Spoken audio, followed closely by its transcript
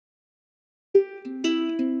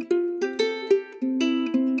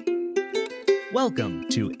Welcome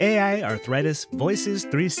to AI Arthritis Voices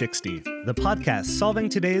 360, the podcast solving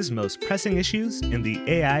today's most pressing issues in the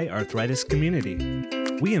AI arthritis community.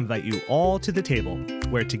 We invite you all to the table,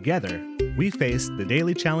 where together we face the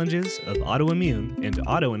daily challenges of autoimmune and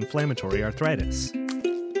autoinflammatory arthritis.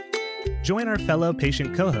 Join our fellow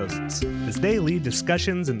patient co-hosts as they lead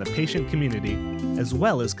discussions in the patient community, as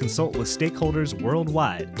well as consult with stakeholders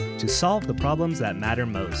worldwide to solve the problems that matter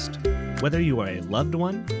most. Whether you are a loved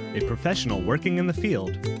one, a professional working in the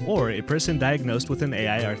field, or a person diagnosed with an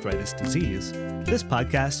AI arthritis disease, this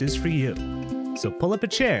podcast is for you. So pull up a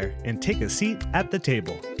chair and take a seat at the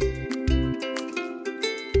table.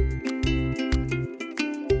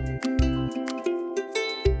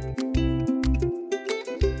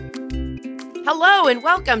 Hello and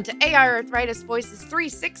welcome to AI Arthritis Voices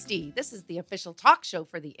 360. This is the official talk show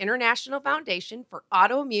for the International Foundation for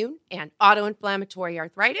Autoimmune and Autoinflammatory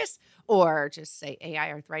Arthritis, or just say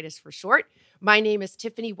AI Arthritis for short. My name is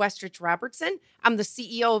Tiffany Westrich Robertson. I'm the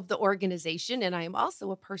CEO of the organization, and I am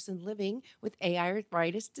also a person living with AI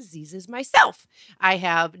arthritis diseases myself. I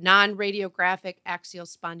have non-radiographic axial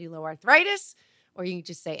spondyloarthritis, or you can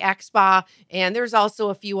just say AXPA. And there's also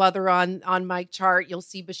a few other on my chart. You'll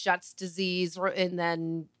see Behçet's disease, and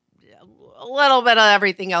then a little bit of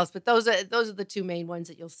everything else. But those are the two main ones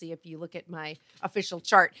that you'll see if you look at my official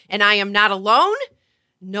chart. And I am not alone.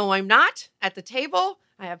 No, I'm not. At the table,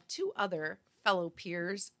 I have two other fellow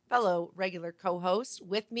peers, fellow regular co-hosts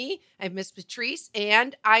with me. I have Miss Patrice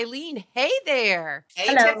and Eileen. Hey there.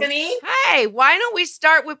 Hey, Hello. Tiffany. Hey, why don't we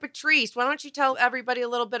start with Patrice? Why don't you tell everybody a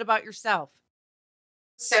little bit about yourself?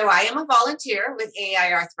 So I am a volunteer with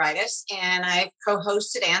AI Arthritis, and I've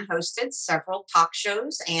co-hosted and hosted several talk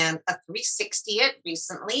shows and a 360 it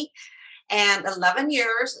recently. And 11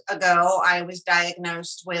 years ago, I was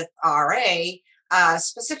diagnosed with RA,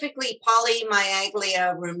 specifically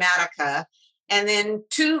polymyalgia rheumatica. And then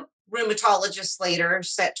two rheumatologists later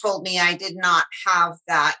told me I did not have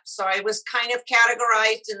that. So I was kind of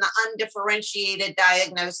categorized in the undifferentiated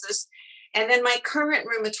diagnosis. And then my current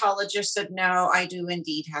rheumatologist said, no, I do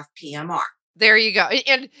indeed have PMR. There you go.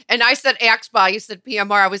 And I said AXPA, you said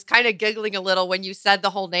PMR. I was kind of giggling a little when you said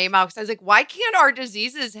the whole name out. I was like, why can't our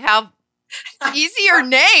diseases have easier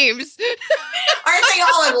names? Aren't they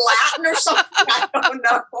all in Latin or something? I don't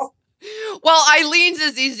know. Well, Eileen's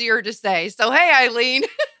is easier to say. So, hey, Eileen.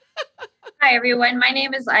 Hi, everyone. My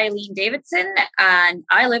name is Eileen Davidson, and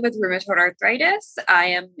I live with rheumatoid arthritis. I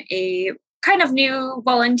am a kind of new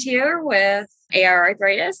volunteer with AR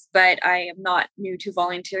Arthritis, but I am not new to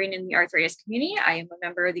volunteering in the arthritis community. I am a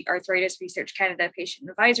member of the Arthritis Research Canada Patient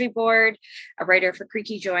Advisory Board, a writer for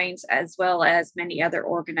Creaky Joints, as well as many other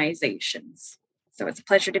organizations. So it's a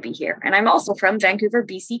pleasure to be here. And I'm also from Vancouver,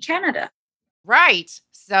 BC, Canada. Right.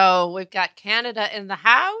 So we've got Canada in the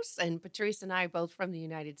house, and Patrice and I are both from the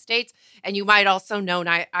United States. And you might also know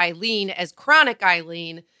Eileen as Chronic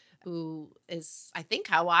Eileen, who is, I think,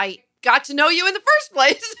 how I got to know you in the first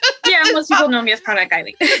place. Yeah, most people know me as Chronic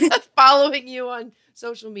Eileen. Following you on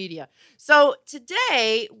social media. So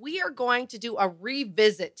today we are going to do a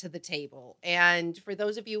revisit to the table. And for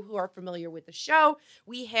those of you who are familiar with the show,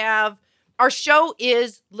 our show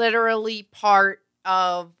is literally part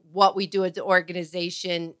of what we do as an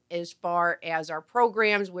organization as far as our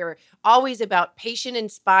programs. We're always about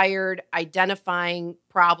patient-inspired, identifying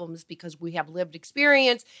problems because we have lived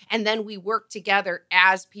experience, and then we work together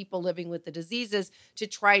as people living with the diseases to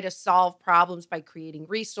try to solve problems by creating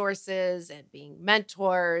resources and being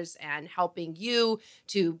mentors and helping you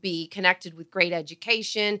to be connected with great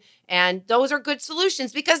education. And those are good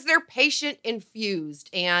solutions because they're patient-infused,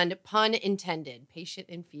 and pun intended,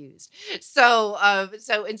 patient-infused. So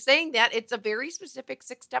in saying that, it's a very specific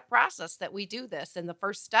 6-step process that we do this. And the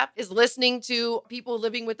first step is listening to people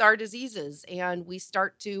living with our diseases. And we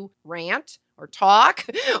start to rant or talk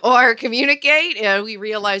or communicate. And we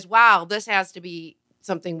realize, wow, this has to be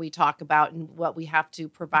something we talk about, and what we have to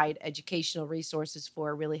provide educational resources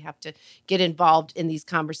for, really have to get involved in these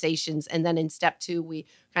conversations. And then in step 2, we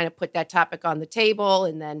kind of put that topic on the table,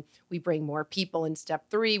 and then we bring more people. In step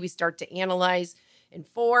 3, we start to analyze. In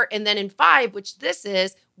 4, and then in 5, which this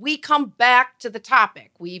is, we come back to the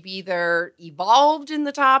topic. We've either evolved in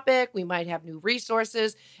the topic, we might have new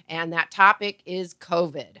resources, and that topic is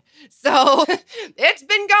COVID. So it's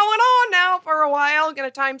been going on now for a while. I'm going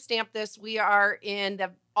to timestamp this. We are in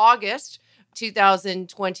the August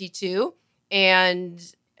 2022, and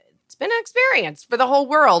it's been an experience for the whole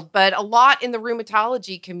world, but a lot in the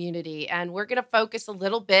rheumatology community. And we're going to focus a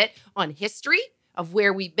little bit on history of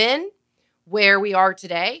where we've been, where we are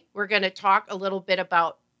today. We're going to talk a little bit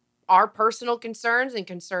about our personal concerns and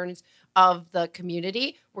concerns of the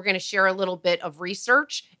community. We're going to share a little bit of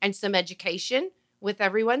research and some education with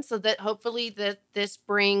everyone so that hopefully this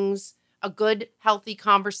brings a good, healthy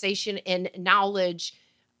conversation and knowledge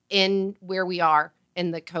in where we are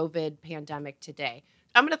in the COVID pandemic today.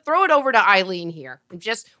 I'm going to throw it over to Eileen here.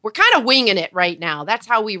 We're kind of winging it right now. That's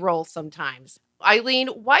how we roll sometimes. Eileen,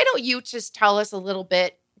 why don't you just tell us a little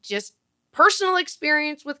bit, just personal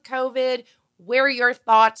experience with COVID, where your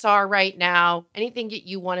thoughts are right now, anything that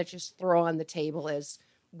you want to just throw on the table as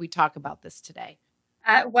we talk about this today?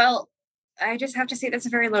 Well, I just have to say that's a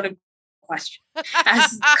very loaded question.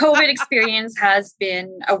 As COVID experience has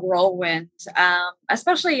been a whirlwind,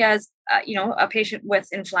 especially as a patient with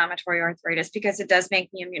inflammatory arthritis, because it does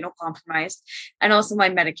make me immunocompromised, and also my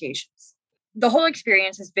medications. The whole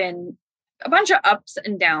experience has been a bunch of ups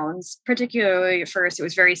and downs. Particularly at first, it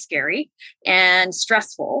was very scary and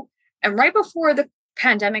stressful. And right before the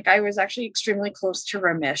pandemic, I was actually extremely close to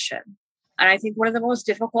remission. And I think one of the most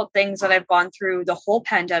difficult things that I've gone through the whole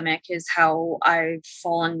pandemic is how I've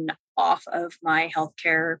fallen off of my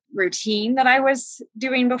healthcare routine that I was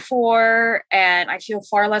doing before. And I feel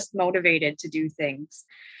far less motivated to do things.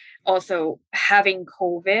 Also, having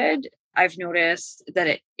COVID, I've noticed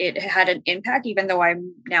that it had an impact, even though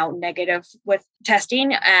I'm now negative with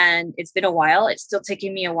testing and it's been a while. It's still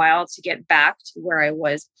taking me a while to get back to where I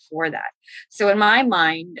was before that. So in my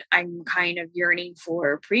mind, I'm kind of yearning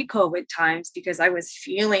for pre-COVID times because I was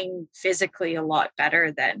feeling physically a lot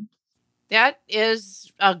better then. That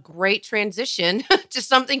is a great transition to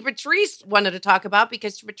something Patrice wanted to talk about,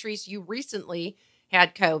 because Patrice, you recently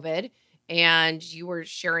had COVID. And you were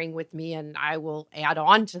sharing with me, and I will add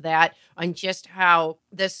on to that, on just how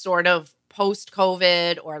this sort of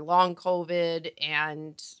post-COVID or long COVID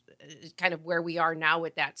and kind of where we are now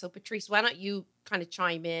with that. So Patrice, why don't you kind of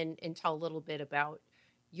chime in and tell a little bit about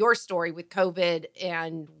your story with COVID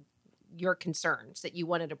and your concerns that you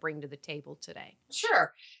wanted to bring to the table today?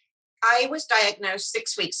 Sure. I was diagnosed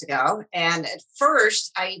 6 weeks ago, and at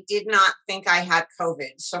first I did not think I had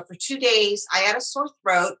COVID. So for 2 days, I had a sore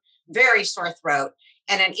throat, very sore throat,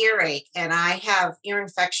 and an earache. And I have ear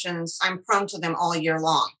infections. I'm prone to them all year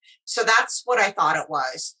long. So that's what I thought it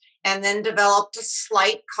was. And then developed a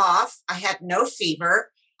slight cough. I had no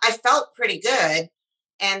fever. I felt pretty good.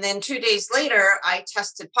 And then 2 days later, I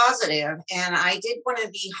tested positive, and I did one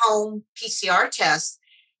of the home PCR tests.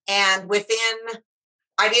 And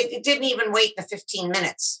it didn't even wait the 15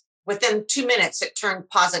 minutes. Within 2 minutes, it turned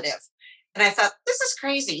positive. And I thought, this is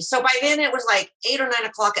crazy. So by then it was like 8 or 9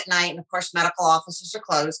 o'clock at night. And of course, medical offices are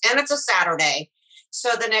closed, and it's a Saturday.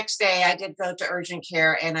 So the next day I did go to urgent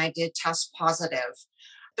care and I did test positive.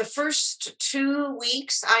 The first 2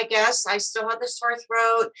 weeks, I guess, I still had the sore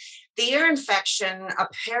throat. The ear infection,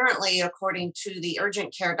 apparently, according to the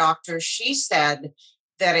urgent care doctor, she said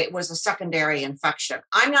that it was a secondary infection.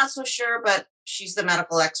 I'm not so sure, but she's the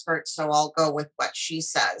medical expert, so I'll go with what she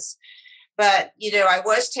says. But, I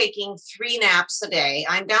was taking 3 naps a day.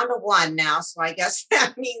 I'm down to 1 now, so I guess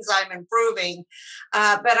that means I'm improving.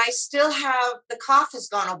 But I still have, the cough has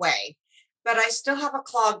gone away, but I still have a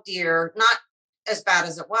clogged ear, not as bad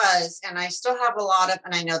as it was. And I still have a lot of,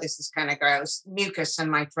 and I know this is kind of gross, mucus in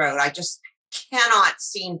my throat. I just cannot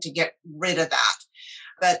seem to get rid of that.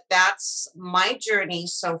 But that's my journey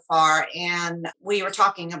so far. And we were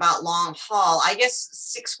talking about long haul. I guess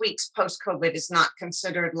 6 weeks post-COVID is not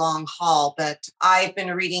considered long haul, but I've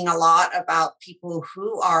been reading a lot about people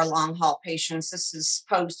who are long haul patients. This is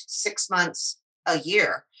post 6 months, a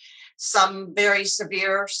year. Some very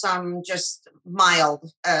severe, some just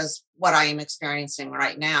mild, as what I am experiencing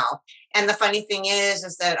right now. And the funny thing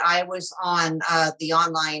is that I was on the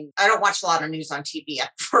online, I don't watch a lot of news on TV. I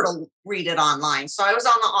prefer to read it online. So I was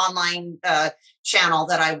on the online channel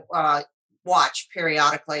that I watch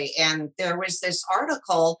periodically. And there was this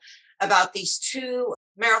article about these 2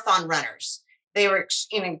 marathon runners. They were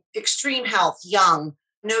in extreme health, young,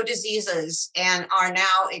 no diseases, and are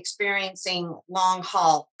now experiencing long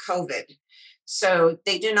haul COVID. So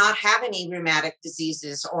they do not have any rheumatic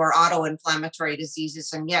diseases or autoinflammatory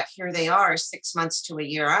diseases. And yet here they are 6 months to a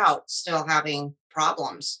year out, still having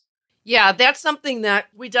problems. Yeah, that's something that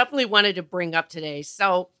we definitely wanted to bring up today.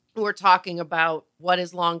 So we're talking about what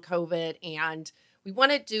is long COVID, and we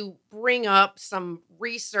wanted to bring up some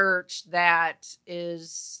research that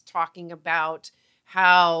is talking about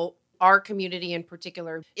how our community in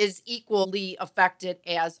particular is equally affected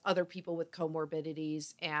as other people with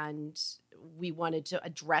comorbidities. And we wanted to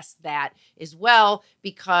address that as well,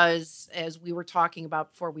 because as we were talking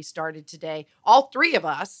about before we started today, all three of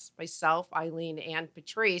us, myself, Eileen, and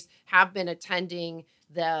Patrice, have been attending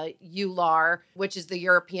the EULAR, which is the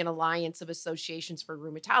European Alliance of Associations for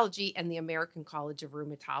Rheumatology, and the American College of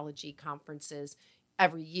Rheumatology conferences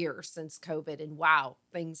every year since COVID. And wow,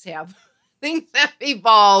 things have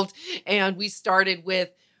evolved. And we started with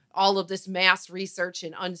all of this mass research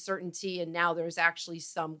and uncertainty, and now there's actually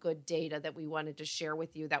some good data that we wanted to share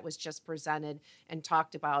with you that was just presented and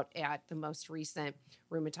talked about at the most recent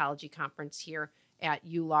rheumatology conference here at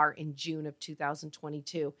EULAR in June of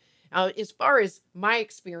 2022. As far as my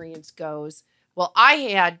experience goes, well, I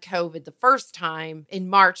had COVID the first time in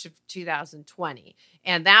March of 2020.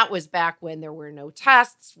 And that was back when there were no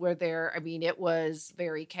tests, it was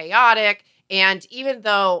very chaotic. And even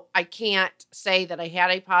though I can't say that I had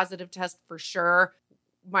a positive test for sure,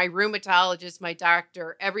 my rheumatologist, my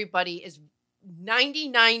doctor, everybody is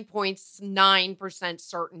 99.9%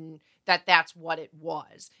 certain that that's what it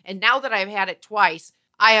was. And now that I've had it twice,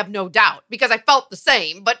 I have no doubt, because I felt the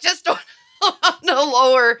same, but just on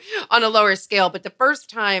a lower scale. But the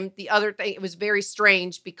first time, the other thing, it was very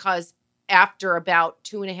strange, because after about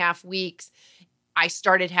 2.5 weeks, I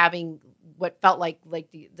started having what felt like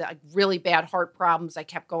the really bad heart problems. I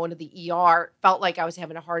kept going to the ER. Felt like I was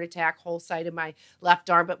having a heart attack, whole side of my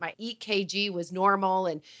left arm, but my EKG was normal.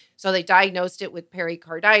 And so they diagnosed it with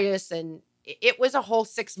pericarditis, and it was a whole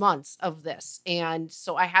 6 months of this. And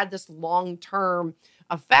so I had this long-term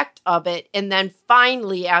effect of it. And then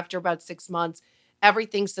finally, after about 6 months,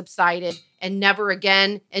 everything subsided, and never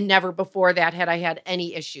again and never before that had I had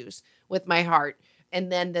any issues with my heart.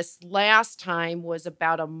 And then this last time was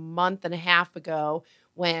about a month and a half ago,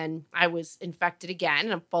 when I was infected again,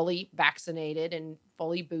 and I'm fully vaccinated and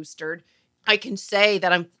fully boosted. I can say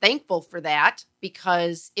that I'm thankful for that,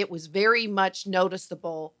 because it was very much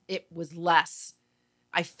noticeable. It was less.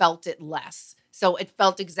 I felt it less. So it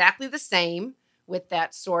felt exactly the same, with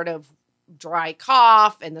that sort of dry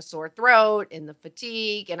cough and the sore throat and the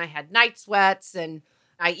fatigue. And I had night sweats, and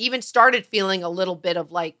I even started feeling a little bit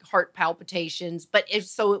of like heart palpitations. But it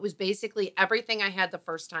was basically everything I had the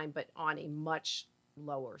first time, but on a much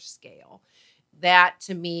lower scale. That,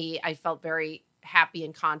 to me, I felt very happy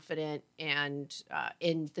and confident, and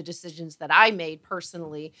in the decisions that I made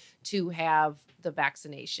personally to have the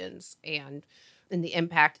vaccinations and in the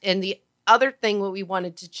impact. And the other thing what we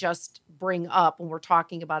wanted to just bring up when we're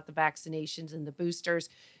talking about the vaccinations and the boosters,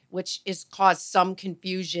 which is caused some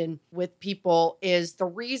confusion with people, is the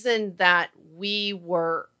reason that we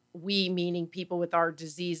meaning people with our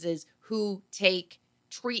diseases who take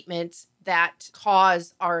treatments that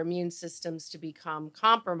cause our immune systems to become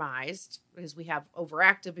compromised, because we have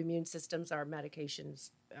overactive immune systems, our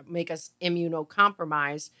medications make us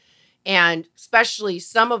immunocompromised. And especially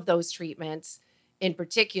some of those treatments in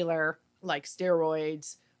particular, like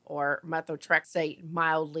steroids or methotrexate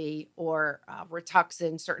mildly, or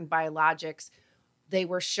Rituxan, certain biologics, they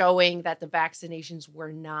were showing that the vaccinations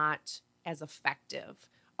were not as effective.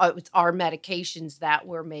 It's our medications that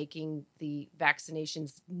were making the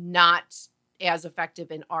vaccinations not as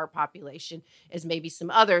effective in our population as maybe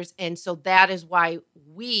some others. And so that is why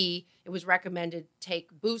it was recommended take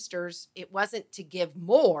boosters. It wasn't to give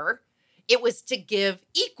more, it was to give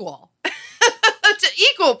equal. To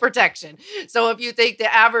equal protection. So if you think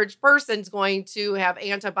the average person's going to have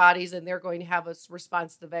antibodies and they're going to have a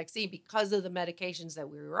response to the vaccine because of the medications that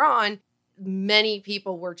we were on, many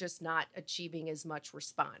people were just not achieving as much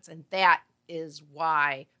response. And that is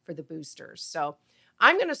why for the boosters. So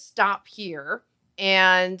I'm going to stop here,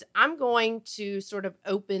 and I'm going to sort of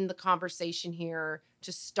open the conversation here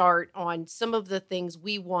to start on some of the things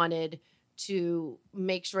we wanted to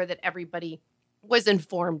make sure that everybody was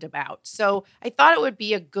informed about. So I thought it would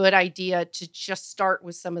be a good idea to just start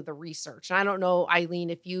with some of the research. And I don't know, Eileen,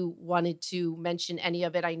 if you wanted to mention any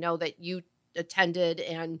of it. I know that you attended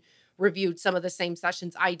and reviewed some of the same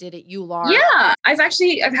sessions I did at EULAR. Yeah, I've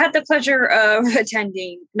had the pleasure of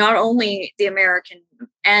attending not only the American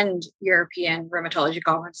and European rheumatology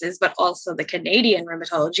conferences, but also the Canadian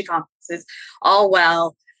rheumatology conferences, all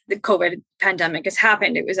while the COVID pandemic has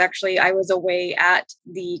happened. It was actually, I was away at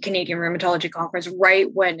the Canadian Rheumatology Conference right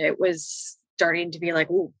when it was starting to be like,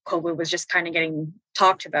 ooh, COVID was just kind of getting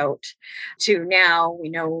talked about, to now we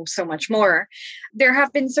know so much more. There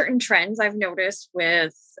have been certain trends I've noticed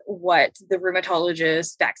with what the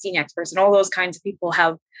rheumatologists, vaccine experts, and all those kinds of people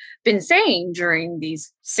have been saying during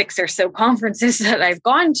these 6 or so conferences that I've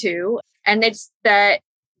gone to. And it's that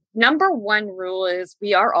number one rule is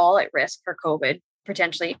we are all at risk for COVID,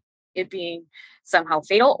 potentially it being somehow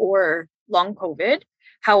fatal or long COVID.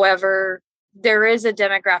 However, there is a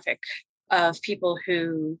demographic of people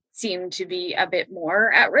who seem to be a bit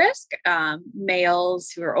more at risk, males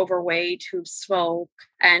who are overweight, who smoke,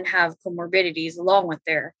 and have comorbidities along with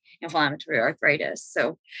their inflammatory arthritis.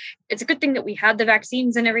 So it's a good thing that we had the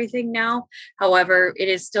vaccines and everything now. However, it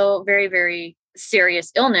is still very, very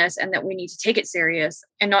serious illness, and that we need to take it serious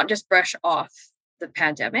and not just brush off the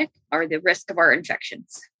pandemic or the risk of our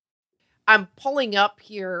infections. I'm pulling up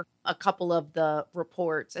here a couple of the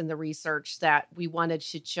reports and the research that we wanted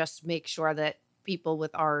to just make sure that people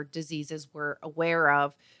with our diseases were aware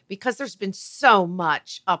of, because there's been so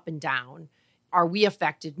much up and down. Are we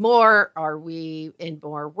affected more? Are we in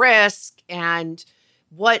more risk? And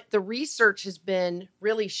what the research has been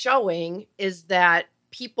really showing is that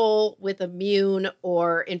people with immune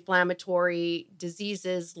or inflammatory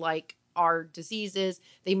diseases like our diseases,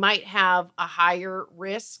 they might have a higher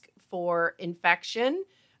risk for infection,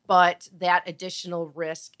 but that additional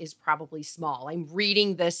risk is probably small. I'm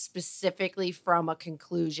reading this specifically from a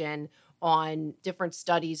conclusion on different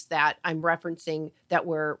studies that I'm referencing that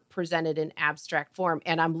were presented in abstract form.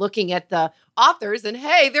 And I'm looking at the authors, and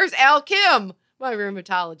hey, there's Al Kim, my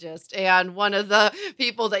rheumatologist, and one of the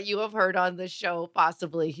people that you have heard on this show,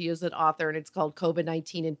 possibly. He is an author, and it's called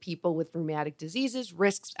COVID-19 in People with Rheumatic Diseases,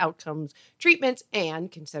 Risks, Outcomes, Treatments, and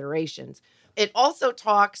Considerations. It also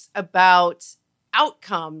talks about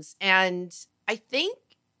outcomes, and I think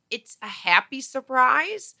it's a happy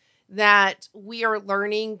surprise that we are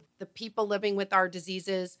learning the people living with our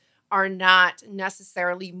diseases are not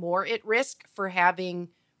necessarily more at risk for having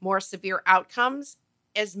more severe outcomes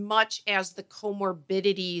as much as the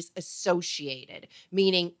comorbidities associated,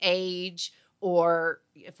 meaning age, or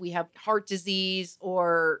if we have heart disease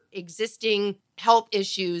or existing health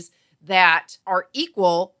issues that are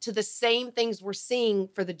equal to the same things we're seeing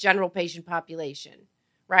for the general patient population,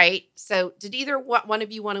 right? So did either one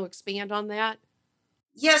of you want to expand on that?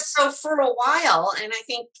 Yes, so for a while, and I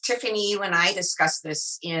think Tiffany, you and I discussed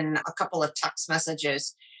this in a couple of text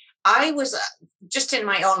messages, I was just in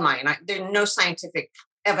my own mind, there's no scientific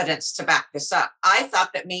evidence to back this up. I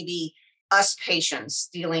thought that maybe us patients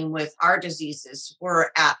dealing with our diseases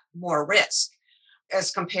were at more risk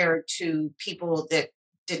as compared to people that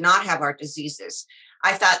did not have our diseases.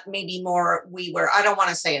 I thought maybe more we were, I don't want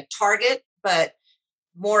to say a target, but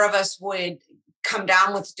more of us would come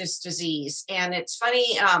down with this disease. And it's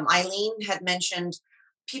funny, Eileen had mentioned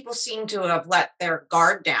people seem to have let their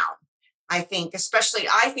guard down. I think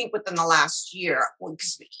within the last year,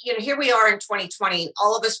 because here we are in 2020,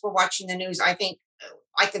 all of us were watching the news. I think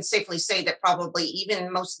I could safely say that probably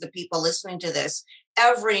even most of the people listening to this,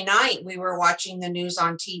 every night we were watching the news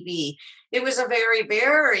on TV. It was a very,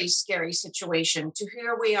 very scary situation. To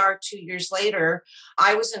here we are 2 years later.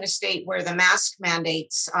 I was in a state where the mask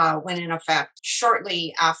mandates went in effect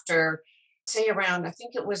shortly after, say I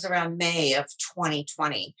think it was around May of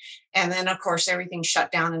 2020. And then, of course, everything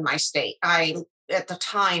shut down in my state. I, at the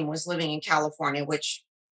time, was living in California, which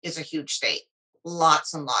is a huge state,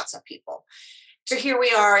 lots and lots of people. So here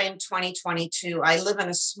we are in 2022. I live in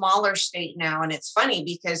a smaller state now. And it's funny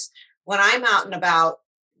because when I'm out and about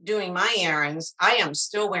doing my errands, I am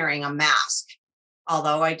still wearing a mask.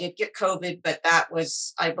 Although I did get COVID, but that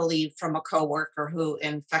was, I believe, from a coworker who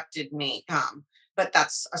infected me. But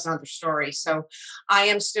that's another story. So I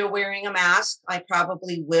am still wearing a mask. I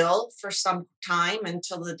probably will for some time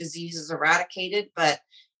until the disease is eradicated, but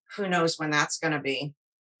who knows when that's going to be.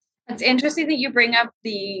 It's interesting that you bring up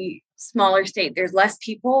the smaller state. There's less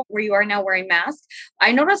people where you are now wearing masks.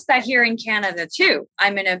 I noticed that here in Canada too.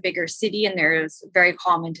 I'm in a bigger city and there's very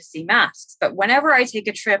common to see masks. But whenever I take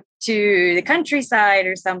a trip to the countryside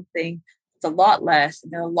or something, it's a lot less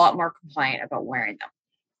and they're a lot more compliant about wearing them.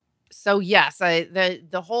 So yes,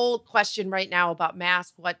 the whole question right now about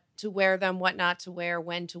masks, what to wear them, what not to wear,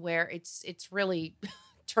 when to wear, it's really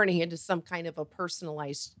turning into some kind of a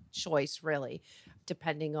personalized choice, really,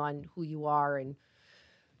 depending on who you are and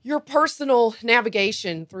your personal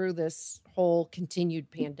navigation through this whole continued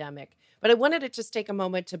pandemic. But I wanted to just take a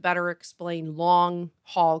moment to better explain long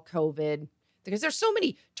haul COVID, because there's so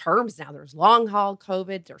many terms now. There's long haul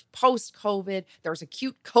COVID, there's post COVID, there's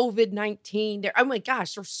acute COVID-19. Oh my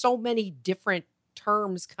gosh, there's so many different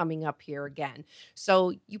terms coming up here again.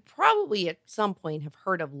 So you probably at some point have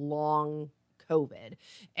heard of long COVID.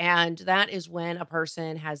 And that is when a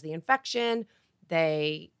person has the infection,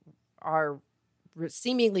 they are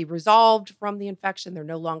seemingly resolved from the infection, they're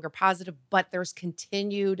no longer positive, but there's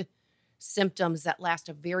continued symptoms that last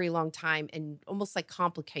a very long time and almost like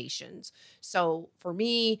complications. So for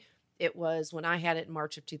me, It was when I had it in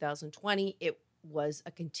March of 2020. It was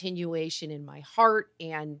a continuation in my heart,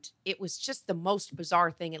 and it was just the most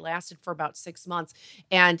bizarre thing. It lasted for about 6 months.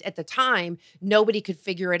 And at the time, nobody could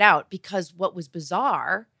figure it out, because what was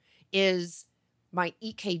bizarre is my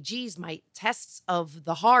EKGs, my tests of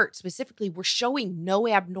the heart specifically, were showing no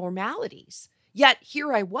abnormalities. Yet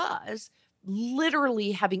here I was,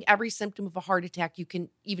 literally having every symptom of a heart attack you can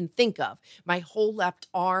even think of. My whole left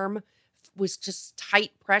arm was just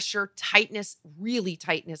tight pressure, tightness, really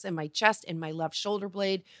tightness in my chest and my left shoulder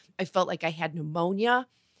blade. I felt like I had pneumonia,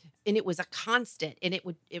 and it was a constant, and it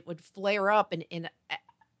would flare up, and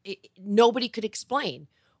nobody could explain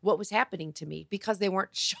what was happening to me because they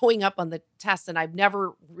weren't showing up on the test. And I've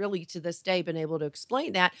never really to this day been able to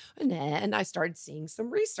explain that. And then I started seeing some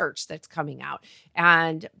research that's coming out.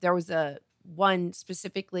 And there was one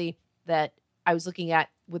specifically that I was looking at,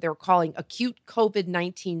 what they were calling acute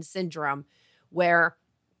COVID-19 syndrome, where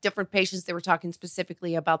different patients, they were talking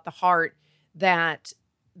specifically about the heart, that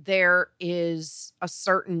there is a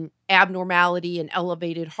certain abnormality in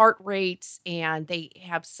elevated heart rates, and they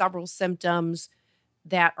have several symptoms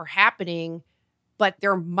that are happening, but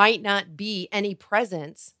there might not be any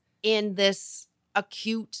presence in this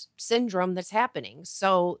acute syndrome that's happening.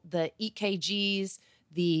 So the EKGs,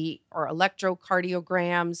 or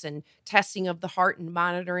electrocardiograms and testing of the heart and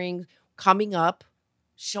monitoring coming up,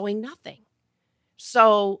 showing nothing.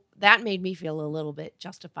 So that made me feel a little bit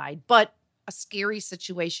justified, but a scary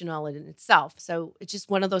situation all in itself. So it's just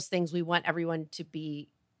one of those things we want everyone to be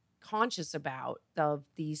conscious about, of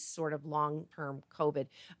these sort of long-term COVID.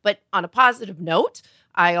 But on a positive note,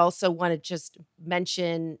 I also want to just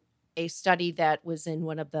mention a study that was in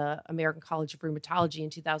one of the American College of Rheumatology in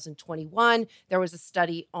 2021. There was a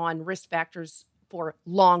study on risk factors for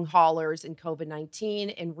long haulers in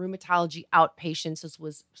COVID-19 and rheumatology outpatients. This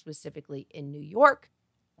was specifically in New York.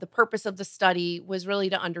 The purpose of the study was really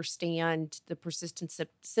to understand the persistent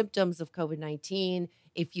symptoms of COVID-19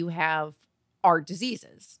 if you have our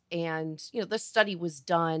diseases. And, this study was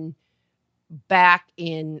done back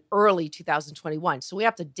in early 2021. So we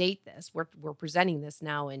have to date this. We're presenting this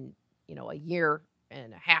now in, a year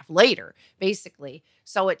and a half later, basically.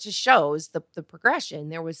 So it just shows the progression.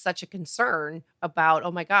 There was such a concern about,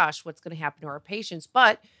 oh my gosh, what's going to happen to our patients?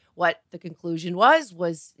 But what the conclusion was,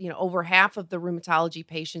 over half of the rheumatology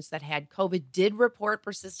patients that had COVID did report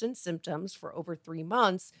persistent symptoms for over 3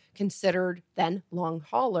 months, considered then long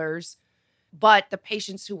haulers. But the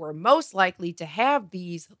patients who were most likely to have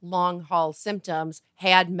these long haul symptoms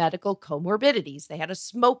had medical comorbidities. They had a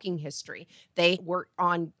smoking history. They were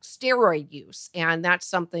on steroid use. And that's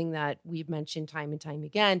something that we've mentioned time and time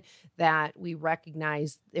again, that we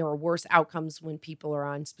recognize there are worse outcomes when people are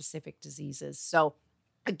on specific diseases. So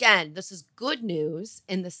again, this is good news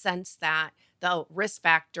in the sense that the risk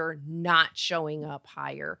factor not showing up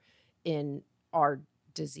higher in our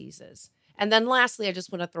diseases. And then lastly, I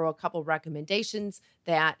just want to throw a couple recommendations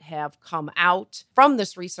that have come out from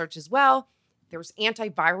this research as well. There's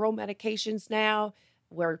antiviral medications now.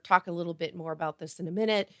 We'll talk a little bit more about this in a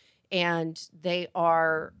minute. And they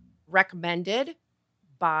are recommended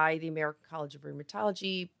by the American College of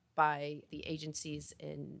Rheumatology, by the agencies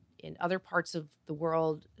in other parts of the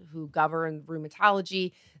world who govern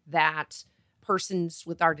rheumatology, that persons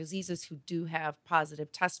with our diseases who do have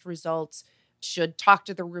positive test results should talk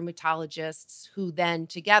to the rheumatologists, who then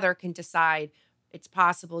together can decide it's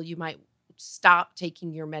possible you might stop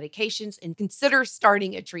taking your medications and consider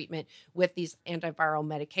starting a treatment with these antiviral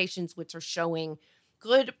medications, which are showing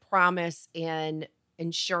good promise in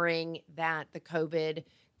ensuring that the COVID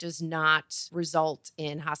does not result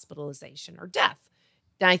in hospitalization or death.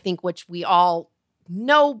 And I think, which we all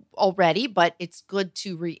know already, but it's good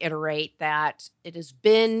to reiterate that it has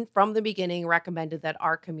been from the beginning recommended that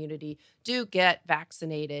our community do get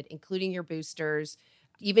vaccinated, including your boosters,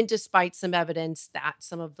 even despite some evidence that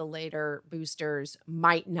some of the later boosters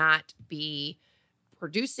might not be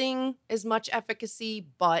producing as much efficacy,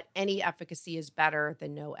 but any efficacy is better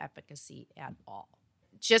than no efficacy at all.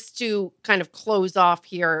 Just to kind of close off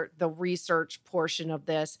here, the research portion of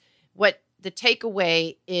this, what the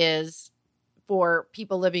takeaway is for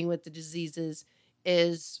people living with the diseases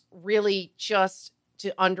is really just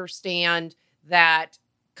to understand that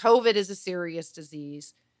COVID is a serious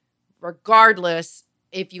disease, regardless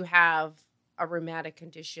if you have a rheumatic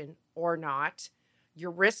condition or not.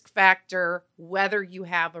 Your risk factor, whether you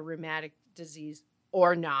have a rheumatic disease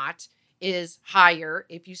or not, is higher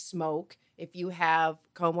if you smoke, if you have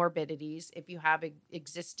comorbidities, if you have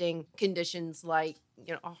existing conditions like,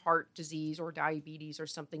 a heart disease or diabetes or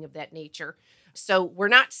something of that nature. So we're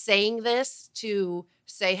not saying this to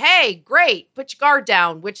say, hey, great, put your guard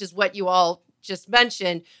down, which is what you all just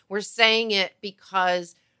mentioned. We're saying it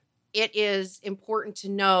because it is important to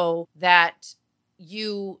know that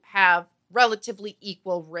you have relatively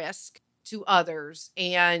equal risk to others.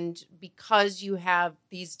 And because you have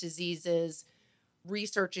these diseases,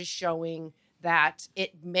 research is showing that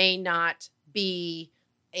it may not be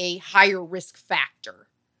a higher risk factor,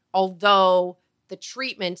 although the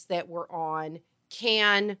treatments that we're on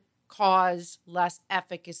can cause less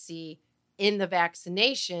efficacy in the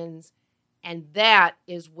vaccinations. And that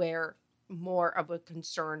is where more of a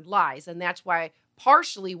concern lies. And that's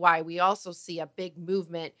partially why we also see a big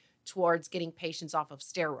movement towards getting patients off of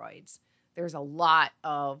steroids. There's a lot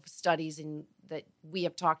of studies that we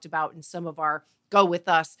have talked about in some of our Go With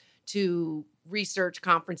Us to research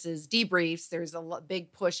conferences, debriefs. There's a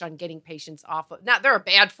big push on getting patients off of, they're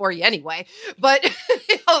bad for you anyway, but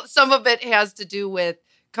some of it has to do with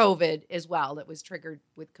COVID as well. That was triggered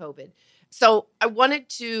with COVID. So I wanted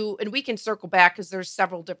to, and we can circle back because there's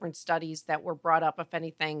several different studies that were brought up, if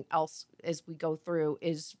anything else as we go through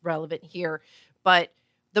is relevant here, but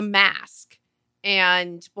the mask.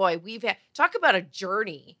 And boy, talk about a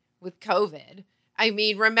journey with COVID. I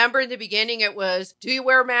mean, remember in the beginning, it was, do you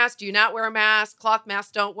wear a mask? Do you not wear a mask? Cloth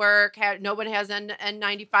masks don't work. No one has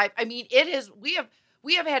N95. I mean,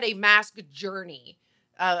 we have had a mask journey.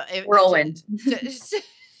 Whirlwind.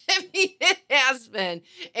 I mean, it has been.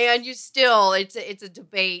 And it's a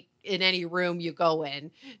debate in any room you go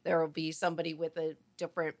in. There will be somebody with a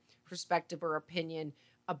different perspective or opinion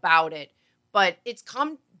about it. But it's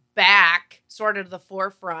come back sort of to the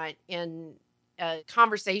forefront in a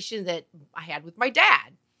conversation that I had with my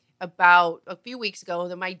dad about a few weeks ago.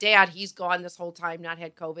 That my dad, he's gone this whole time, not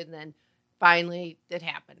had COVID, and then finally it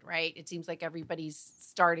happened, right? It seems like everybody's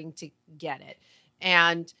starting to get it.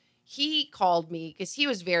 And he called me because he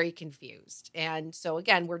was very confused. And so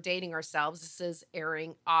again, we're dating ourselves. This is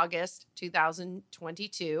airing August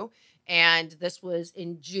 2022. And this was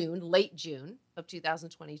in late June of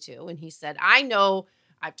 2022. And he said, I know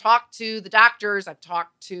I've talked to the doctors, I've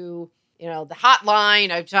talked to, the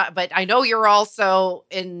hotline, but I know you're also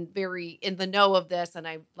in the know of this, and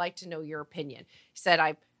I'd like to know your opinion. He said,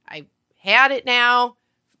 I've had it now.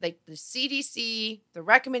 Like the CDC, the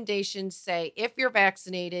recommendations say, if you're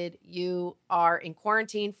vaccinated, you are in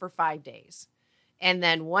quarantine for 5 days. And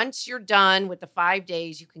then once you're done with the 5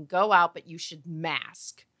 days, you can go out, but you should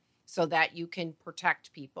mask so that you can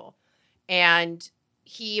protect people. And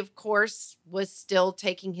he, of course, was still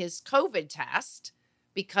taking his COVID test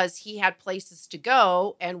because he had places to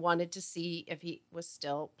go and wanted to see if he was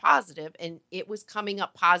still positive. And it was coming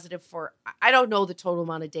up positive for, I don't know the total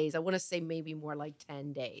amount of days. I want to say maybe more like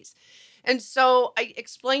 10 days. And so I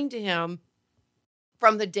explained to him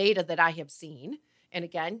from the data that I have seen. And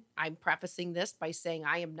again, I'm prefacing this by saying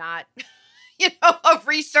I am not, a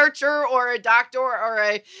researcher or a doctor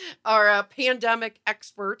or a pandemic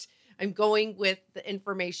expert. I'm going with the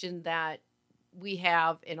information that we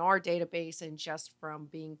have in our database and just from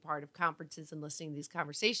being part of conferences and listening to these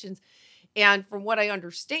conversations. And from what I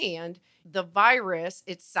understand, the virus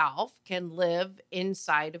itself can live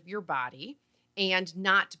inside of your body and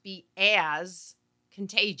not be as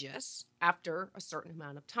contagious after a certain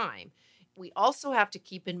amount of time. We also have to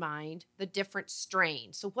keep in mind the different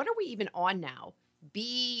strains. So what are we even on now?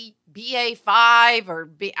 BA5 or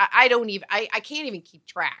I can't even keep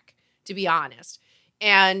track, to be honest.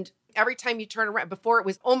 And every time you turn around, before it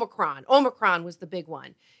was Omicron was the big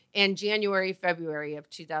one in January, February of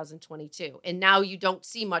 2022. And now you don't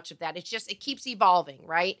see much of that. It keeps evolving,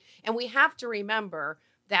 right? And we have to remember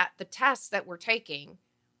that the tests that we're taking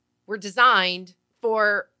were designed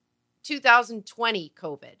for 2020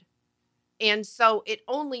 COVID. And so it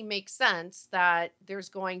only makes sense that there's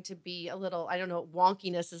going to be a little, I don't know,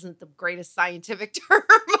 wonkiness isn't the greatest scientific term,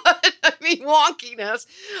 but I mean wonkiness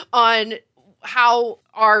on how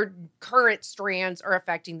our current strands are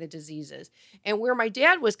affecting the diseases. And where my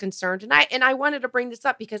dad was concerned, and I wanted to bring this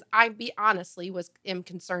up because I am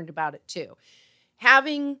concerned about it too.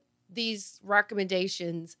 Having these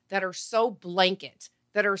recommendations that are so blanket,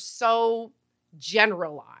 that are so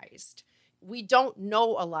generalized, we don't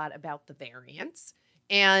know a lot about the variants.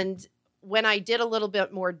 And when I did a little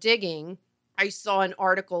bit more digging, I saw an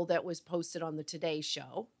article that was posted on the Today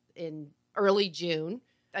Show in early June,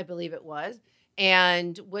 I believe it was,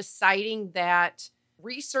 and was citing that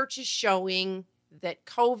research is showing that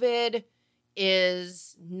COVID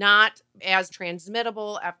is not as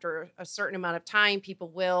transmittable after a certain amount of time. People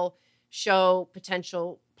will show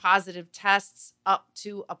potential positive tests up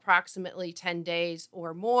to approximately 10 days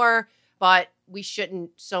or more, but we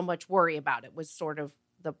shouldn't so much worry about it, was sort of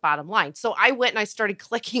the bottom line. So I went and I started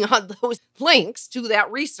clicking on those links to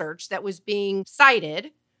that research that was being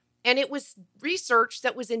cited. And it was research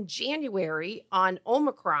that was in January on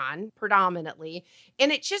Omicron predominantly.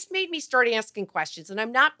 And it just made me start asking questions. And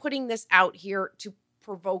I'm not putting this out here to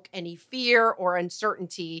provoke any fear or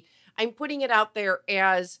uncertainty. I'm putting it out there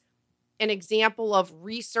as an example of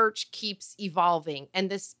research keeps evolving and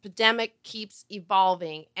this pandemic keeps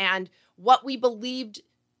evolving. And what we believed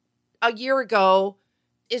a year ago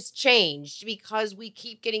is changed because we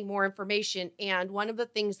keep getting more information. And one of the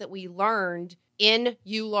things that we learned in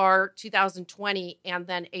EULAR 2020 and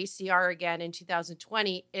then ACR again in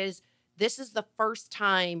 2020 is this is the first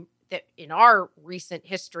time that in our recent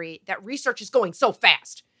history that research is going so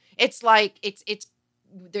fast. It's like it's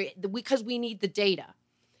because we need the data.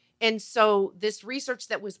 And so this research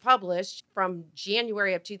that was published from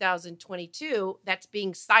January of 2022, that's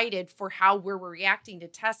being cited for how we're reacting to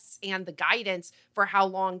tests and the guidance for how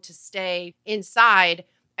long to stay inside.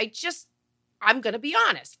 I'm going to be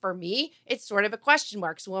honest. For me, it's sort of a question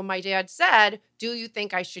mark. So when my dad said, do you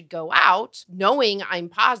think I should go out, knowing I'm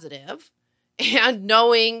positive and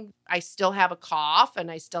knowing I still have a cough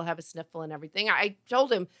and I still have a sniffle and everything, I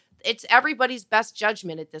told him, it's everybody's best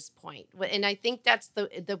judgment at this point. And I think that's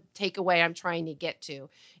the takeaway I'm trying to get to.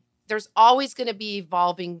 There's always going to be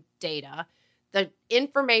evolving data. The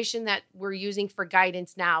information that we're using for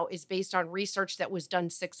guidance now is based on research that was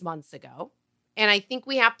done 6 months ago. And I think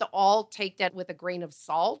we have to all take that with a grain of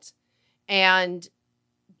salt and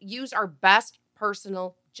use our best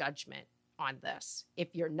personal judgment on this.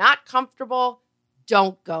 If you're not comfortable,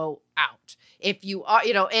 don't go out. If you are,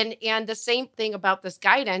 and the same thing about this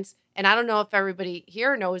guidance, and I don't know if everybody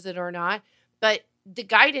here knows it or not, but the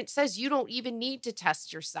guidance says you don't even need to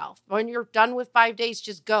test yourself. When you're done with 5 days,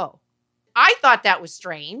 just go. I thought that was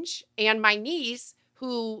strange. And my niece,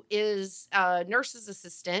 who is a nurse's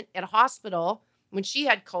assistant at a hospital, when she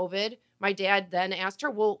had COVID, my dad then asked her,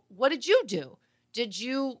 well, what did you do? Did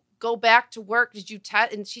you go back to work? Did you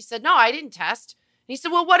test? And she said, no, I didn't test. And he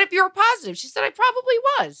said, well, what if you were positive? She said, I probably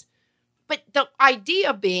was. But the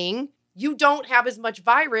idea being you don't have as much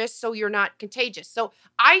virus, so you're not contagious. So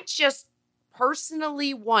I just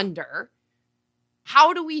personally wonder,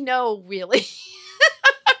 how do we know really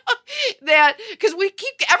that? Because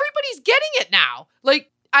everybody's getting it now.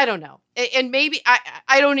 Like, I don't know. And maybe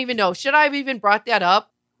I don't even know. Should I have even brought that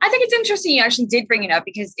up? I think it's interesting you actually did bring it up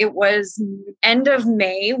because it was end of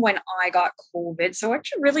May when I got COVID. So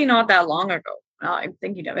actually really not that long ago. I'm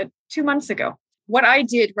thinking of it 2 months ago. What I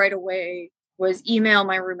did right away was email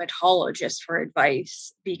my rheumatologist for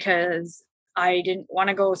advice because I didn't want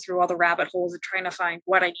to go through all the rabbit holes of trying to find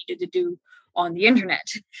what I needed to do on the internet.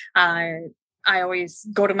 I always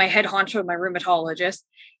go to my head honcho, my rheumatologist,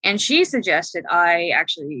 and she suggested I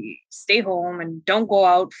actually stay home and don't go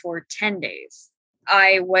out for 10 days.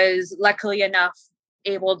 I was luckily enough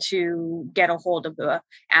able to get a hold of the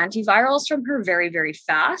antivirals from her very, very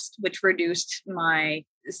fast, which reduced my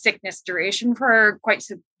sickness duration for quite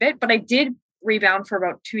a bit. But I did rebound for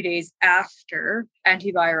about 2 days after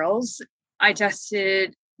antivirals. I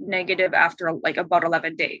tested negative after like about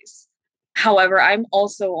 11 days. However, I'm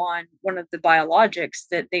also on one of the biologics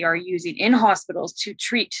that they are using in hospitals to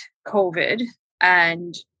treat COVID.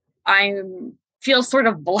 And I feel sort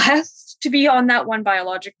of blessed to be on that one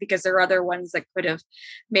biologic because there are other ones that could have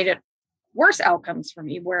made it worse outcomes for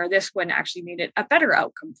me, where this one actually made it a better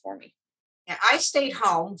outcome for me. Yeah, I stayed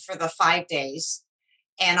home for the 5 days.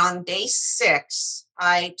 And on day 6,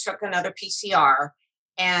 I took another PCR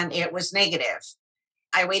and it was negative.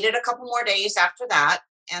 I waited a couple more days after that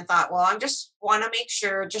and thought, well, I just want to make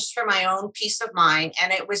sure just for my own peace of mind.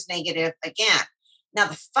 And it was negative again. Now,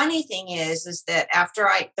 the funny thing is that after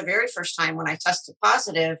the very first time when I tested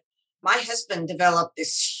positive, my husband developed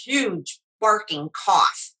this huge barking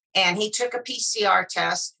cough and he took a PCR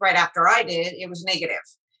test right after I did. It was negative.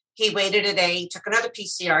 He waited a day, took another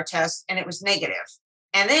PCR test and it was negative.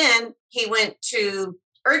 And then he went to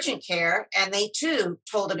urgent care and they too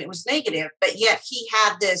told him it was negative, but yet he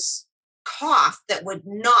had this cough that would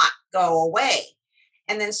not go away.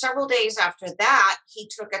 And then several days after that, he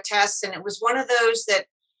took a test and it was one of those that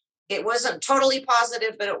it wasn't totally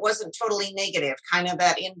positive, but it wasn't totally negative, kind of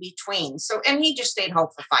that in between. So, and he just stayed home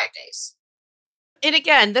for 5 days. And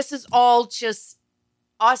again, this is all just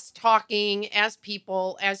us talking as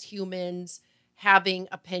people, as humans, having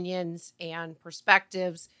opinions and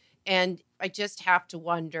perspectives. And I just have to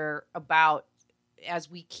wonder about,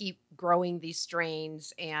 as we keep growing these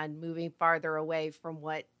strains and moving farther away from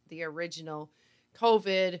what the original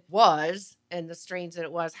COVID was and the strains that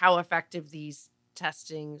it was, how effective these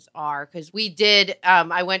testings are. Because we did,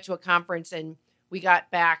 I went to a conference and we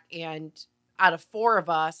got back, and out of 4 of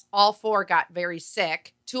us, all 4 got very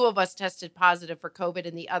sick. 2 of us tested positive for COVID,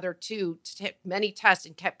 and the other 2 took many tests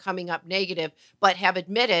and kept coming up negative, but have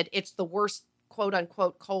admitted it's the worst quote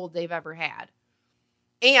unquote cold they've ever had.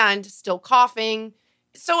 And still coughing.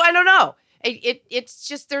 So I don't know. It's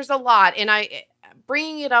just, there's a lot. And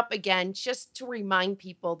bringing it up again, just to remind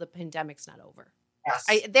people the pandemic's not over.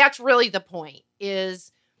 Yes. That's really the point,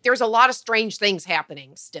 is there's a lot of strange things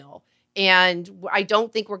happening still. And I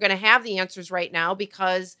don't think we're going to have the answers right now,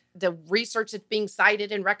 because the research that's being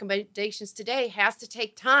cited and recommendations today has to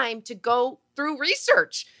take time to go through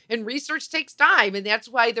research. And research takes time. And that's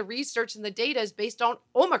why the research and the data is based on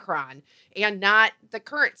Omicron and not the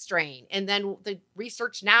current strain. And then the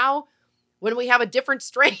research now, when we have a different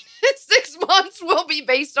strain in 6 months, will be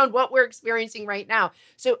based on what we're experiencing right now.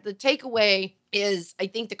 So the takeaway is, I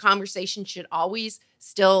think the conversation should always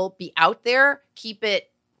still be out there. Keep it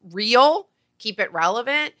real, keep it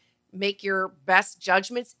relevant, make your best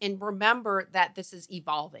judgments, and remember that this is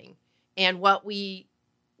evolving. And what we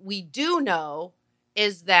do know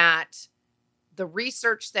is that the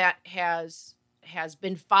research that has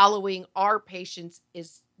been following our patients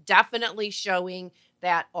is definitely showing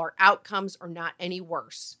that our outcomes are not any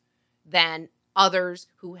worse than others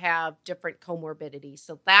who have different comorbidities.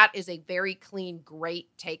 So that is a very clean, great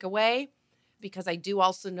takeaway, because I do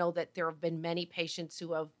also know that there have been many patients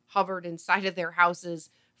who have hovered inside of their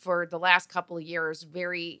houses for the last couple of years,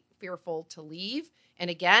 very fearful to leave. And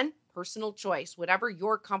again, personal choice, whatever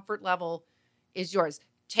your comfort level is yours.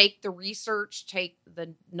 Take the research, take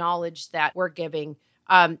the knowledge that we're giving.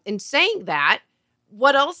 In saying that,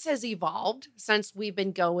 what else has evolved since we've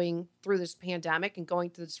been going through this pandemic and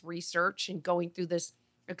going through this research and going through this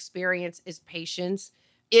experience as patients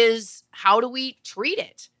is, how do we treat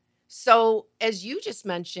it? So as you just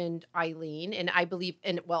mentioned, Eileen, and I believe,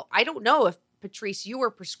 and well, I don't know if Patrice, you were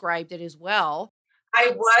prescribed it as well.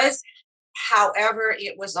 I was, however,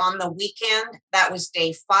 it was on the weekend. That was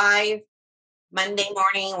day 5. Monday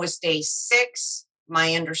morning was day 6.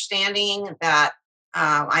 My understanding that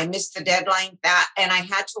I missed the deadline, and I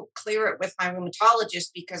had to clear it with my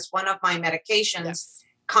rheumatologist because one of my medications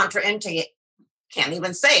contraindicated. Can't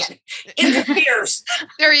even say it. Interferes.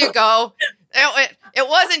 There you go. It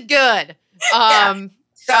wasn't good.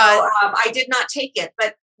 So I did not take it,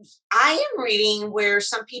 but I am reading where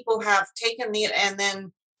some people have taken it and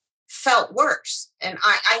then felt worse. And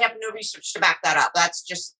I have no research to back that up. That's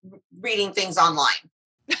just reading things online.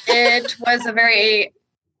 It was a very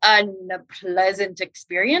unpleasant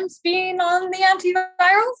experience being on the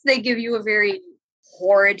antivirals. They give you a very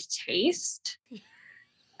horrid taste.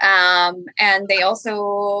 And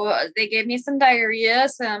they gave me some diarrhea,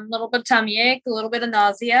 some little bit of tummy ache, a little bit of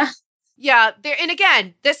nausea. Yeah. And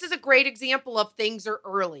again, this is a great example of things are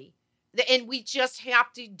early, and we just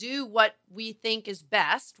have to do what we think is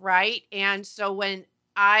best. Right. And so when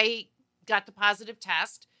I got the positive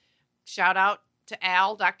test, shout out to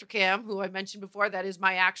Al, Dr. Kim, who I mentioned before, that is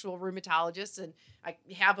my actual rheumatologist, and I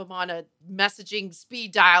have him on a messaging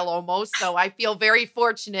speed dial almost. So I feel very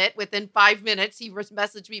fortunate. Within 5 minutes, he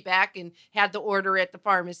messaged me back and had the order at the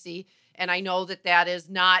pharmacy. And I know that that is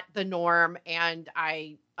not the norm, and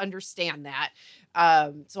I understand that.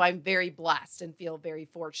 So I'm very blessed and feel very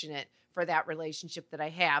fortunate for that relationship that I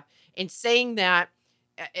have. And saying that,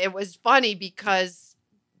 it was funny because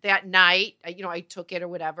that night, I took it or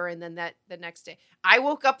whatever. And then the next day, I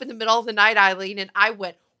woke up in the middle of the night, Eileen, and I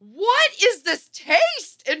went, what is this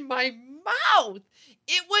taste in my mouth?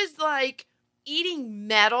 It was like eating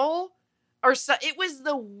metal or so. It was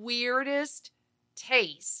the weirdest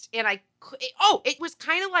taste. And it was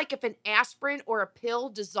kind of like if an aspirin or a pill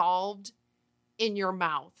dissolved in your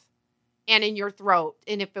mouth and in your throat,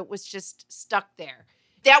 and if it was just stuck there.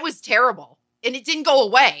 That was terrible. And it didn't go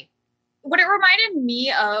away. What it reminded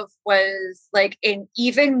me of was like an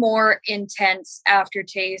even more intense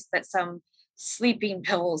aftertaste that some sleeping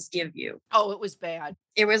pills give you. Oh, it was bad.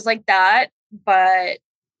 It was like that, but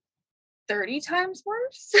 30 times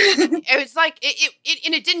worse. It was like,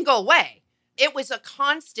 and it didn't go away. It was a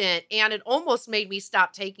constant, and it almost made me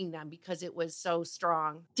stop taking them because it was so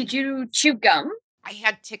strong. Did you chew gum? I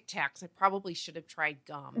had Tic Tacs. I probably should have tried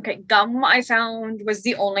gum. Okay, gum I found was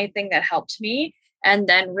the only thing that helped me. And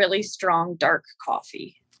then really strong dark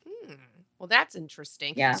coffee. Well, that's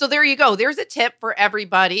interesting. Yeah. So there you go. There's a tip for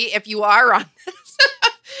everybody if you are on this.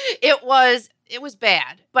 It was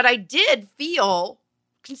bad, but I did feel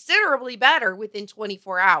considerably better within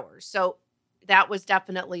 24 hours. So that was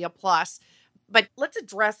definitely a plus. But let's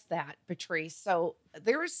address that, Patrice. So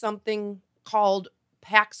there is something called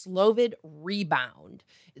Paxlovid rebound.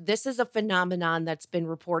 This is a phenomenon that's been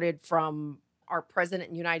reported from our president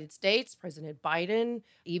in the United States, President Biden,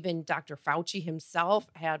 even Dr. Fauci himself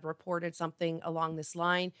had reported something along this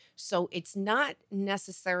line. So it's not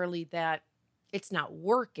necessarily that it's not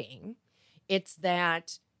working, it's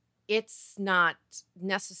that it's not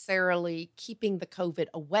necessarily keeping the COVID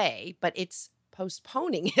away, but it's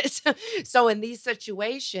postponing it. So in these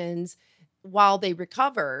situations, while they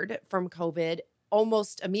recovered from COVID,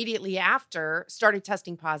 almost immediately after started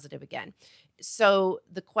testing positive again. So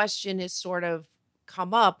the question is sort of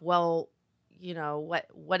come up, well, what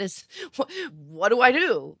do I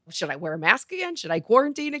do? Should I wear a mask again? Should I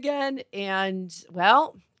quarantine again? And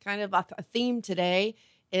well, kind of a theme today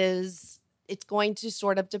is it's going to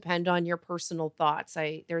sort of depend on your personal thoughts.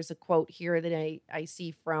 There's a quote here that I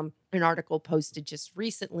see from an article posted just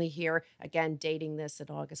recently here, again, dating this in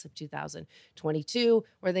August of 2022,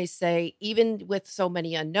 where they say, even with so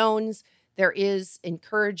many unknowns, there is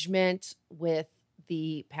encouragement with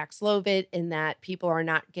the Paxlovid in that people are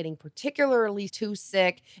not getting particularly too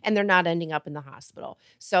sick and they're not ending up in the hospital.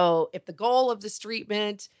 So if the goal of this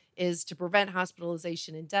treatment is to prevent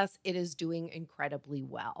hospitalization and deaths, it is doing incredibly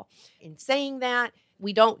well. In saying that,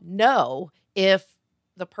 we don't know if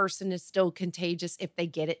the person is still contagious if they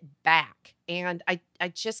get it back. And I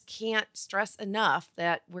just can't stress enough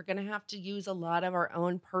that we're going to have to use a lot of our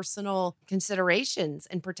own personal considerations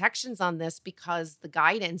and protections on this because the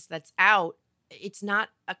guidance that's out, it's not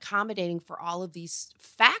accommodating for all of these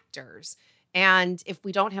factors. And if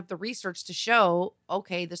we don't have the research to show,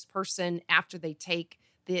 okay, this person, after they take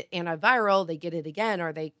the antiviral, they get it again,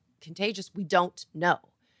 are they contagious? We don't know.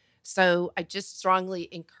 So I just strongly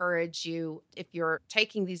encourage you, if you're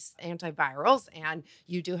taking these antivirals and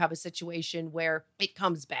you do have a situation where it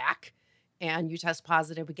comes back and you test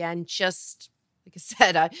positive again, just like I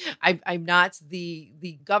said, I'm not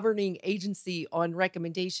the governing agency on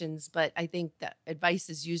recommendations, but I think the advice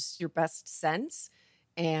is use your best sense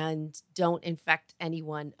and don't infect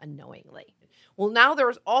anyone unknowingly. Well, now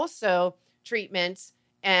there's also treatments,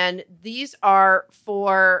 and these are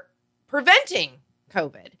for preventing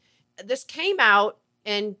COVID. This came out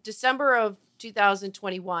in December of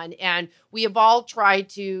 2021, and we have all tried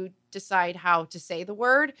to decide how to say the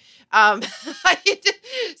word.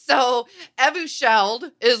 So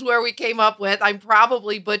Evusheld is where we came up with. I'm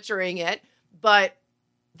probably butchering it, but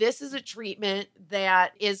this is a treatment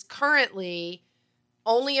that is currently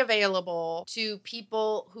only available to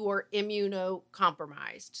people who are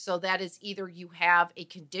immunocompromised. So that is either you have a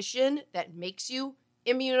condition that makes you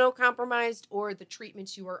immunocompromised or the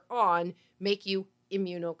treatments you are on make you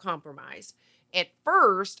immunocompromised. At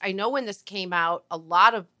first, I know when this came out, a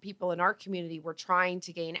lot of people in our community were trying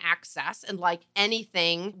to gain access. And like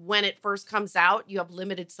anything, when it first comes out, you have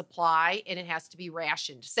limited supply and it has to be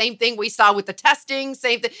rationed. Same thing we saw with the testing,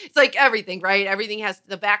 same thing. It's like everything, right? Everything has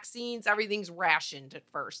the vaccines, everything's rationed at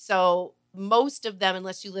first. So most of them,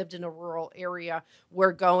 unless you lived in a rural area,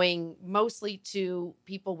 were going mostly to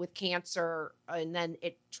people with cancer, and then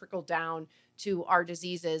it trickled down to our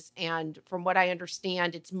diseases. And from what I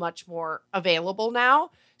understand, it's much more available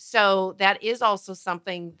now. So that is also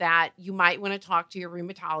something that you might want to talk to your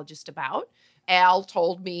rheumatologist about. Al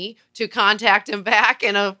told me to contact him back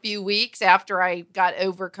in a few weeks after I got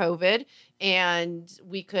over COVID, and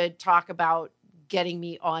we could talk about getting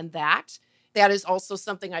me on that. That is also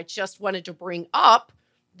something I just wanted to bring up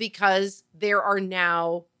because there are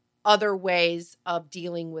now other ways of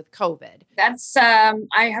dealing with COVID. That's, I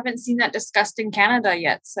haven't seen that discussed in Canada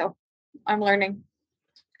yet, so I'm learning.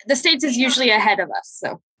 The States is usually ahead of us,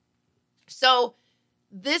 So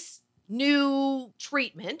this new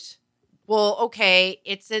treatment, well, okay,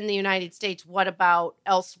 it's in the United States. What about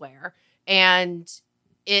elsewhere? And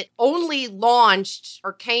it only launched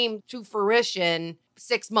or came to fruition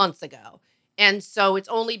 6 months ago. And so it's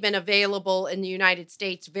only been available in the United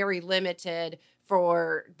States, very limited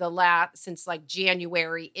for since like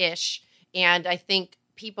January-ish. And I think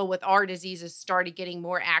people with our diseases started getting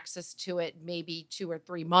more access to it maybe 2 or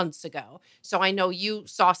 3 months ago. So I know you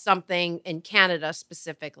saw something in Canada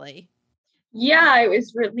specifically. Yeah, it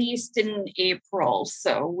was released in April.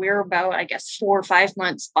 So we're about, I guess, 4 or 5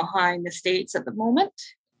 months behind the States at the moment.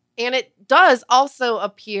 And it does also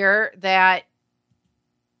appear that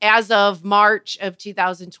as of March of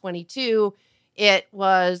 2022, it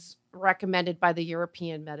was recommended by the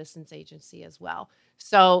European Medicines Agency as well.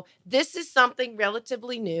 So this is something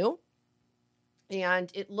relatively new, and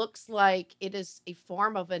it looks like it is a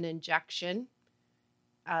form of an injection,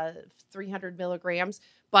 300 milligrams.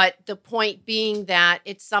 But the point being that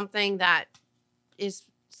it's something that is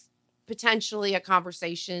potentially a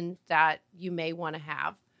conversation that you may want to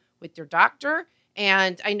have with your doctor.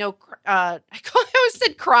 And I know I always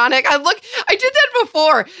said chronic. I did that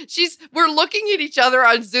before. We're looking at each other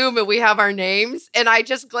on Zoom and we have our names. And I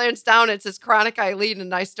just glanced down and it says Chronic Eileen,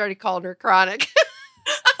 and I started calling her Chronic.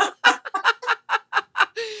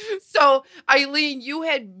 So Eileen, you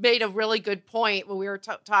had made a really good point when we were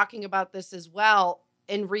talking about this as well,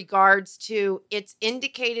 in regards to it's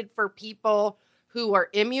indicated for people who are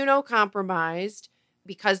immunocompromised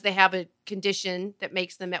because they have a condition that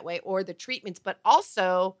makes them that way, or the treatments, but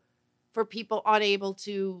also for people unable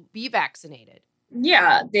to be vaccinated.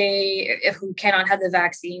 Yeah, who cannot have the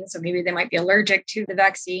vaccine, so maybe they might be allergic to the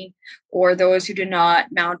vaccine, or those who do not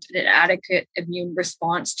mount an adequate immune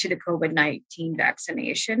response to the COVID-19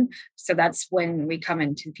 vaccination. So that's when we come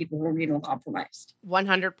into people who are immunocompromised.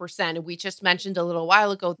 100%. And we just mentioned a little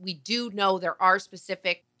while ago, we do know there are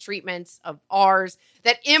specific treatments of ours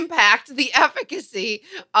that impact the efficacy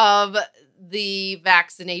of the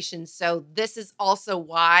vaccination. So this is also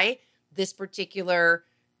why this particular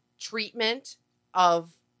treatment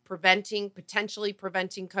of potentially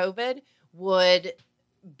preventing COVID would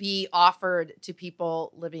be offered to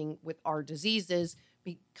people living with our diseases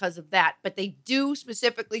because of that. But they do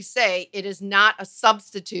specifically say it is not a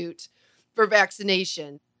substitute for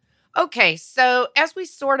vaccination. Okay, so as we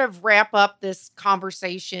sort of wrap up this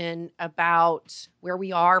conversation about where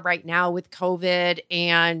we are right now with COVID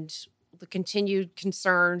and the continued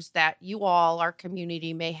concerns that you all, our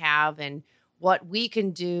community, may have, and what we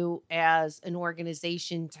can do as an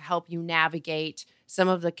organization to help you navigate some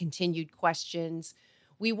of the continued questions,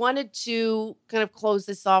 we wanted to kind of close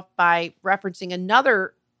this off by referencing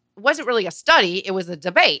another, it wasn't really a study, it was a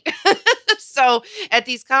debate. So at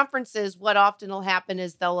these conferences, what often will happen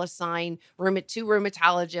is they'll assign two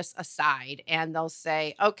rheumatologists aside, and they'll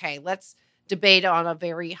say, okay, let's debate on a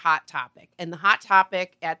very hot topic. And the hot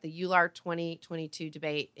topic at the EULAR 2022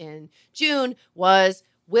 debate in June was,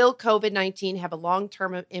 will COVID-19 have a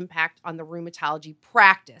long-term impact on the rheumatology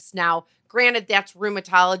practice? Now, granted, that's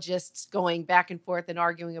rheumatologists going back and forth and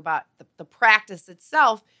arguing about the practice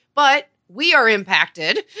itself, but we are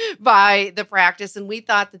impacted by the practice, and we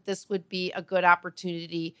thought that this would be a good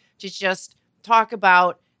opportunity to just talk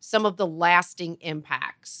about some of the lasting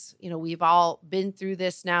impacts. You know, we've all been through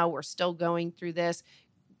this now. We're still going through this.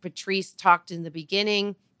 Patrice talked in the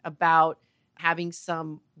beginning about having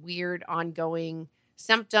some weird ongoing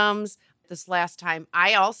symptoms. This last time,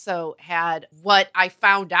 I also had what I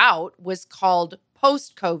found out was called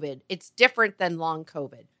post-COVID. It's different than long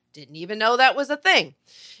COVID. Didn't even know that was a thing.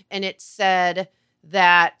 And it said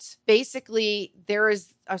that basically there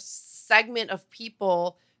is a segment of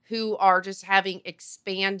people who are just having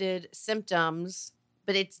expanded symptoms,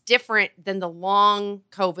 but it's different than the long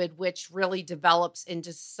COVID, which really develops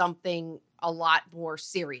into something a lot more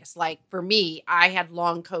serious. Like for me, I had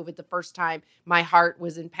long COVID the first time. My heart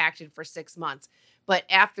was impacted for 6 months. But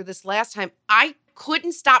after this last time, I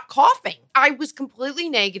couldn't stop coughing. I was completely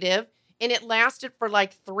negative, and it lasted for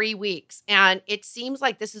like 3 weeks. And it seems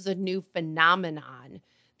like this is a new phenomenon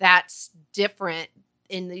that's different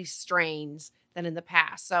in these strains than in the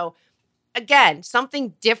past. So again,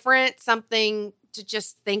 something different, something to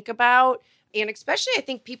just think about. And especially I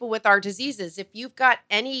think people with our diseases, if you've got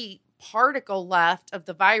any particle left of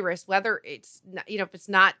the virus, whether it's, if it's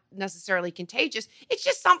not necessarily contagious, it's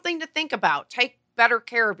just something to think about. Take better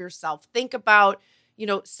care of yourself. Think about,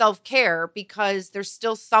 self-care, because there's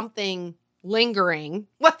still something lingering,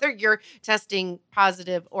 whether you're testing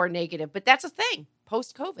positive or negative. But that's a thing,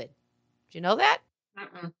 post-COVID. Do you know that?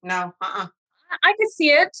 No. I could see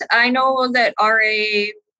it. I know that RA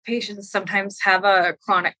patients sometimes have a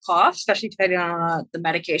chronic cough, especially depending on the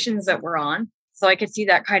medications that we're on. So I could see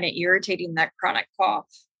that kind of irritating, that chronic cough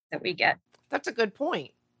that we get. That's a good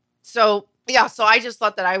point. So I just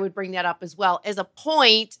thought that I would bring that up as well as a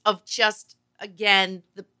point of just, again,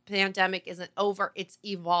 the pandemic isn't over, it's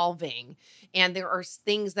evolving. And there are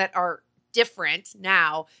things that are different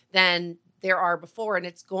now than there are before, and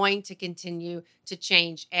it's going to continue to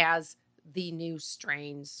change as the new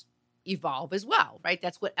strains evolve as well, right?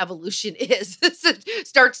 That's what evolution is. It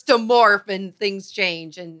starts to morph and things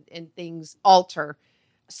change and things alter.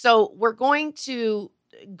 So we're going to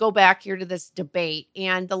go back here to this debate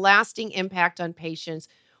and the lasting impact on patients.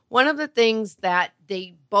 One of the things that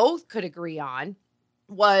they both could agree on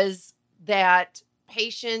was that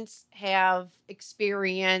patients have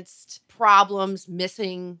experienced problems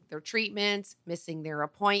missing their treatments, missing their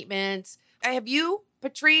appointments. Have you,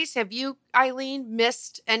 Patrice, Eileen,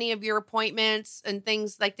 missed any of your appointments and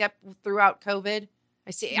things like that throughout COVID?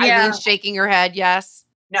 I see Eileen shaking her head. Yes.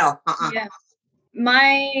 No. Yeah.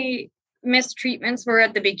 My mistreatments were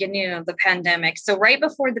at the beginning of the pandemic. So right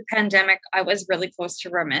before the pandemic, I was really close to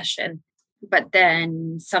remission. But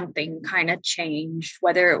then something kind of changed,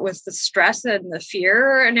 whether it was the stress and the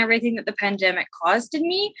fear and everything that the pandemic caused in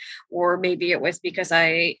me, or maybe it was because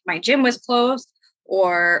my gym was closed,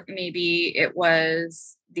 or maybe it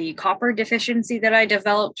was the copper deficiency that I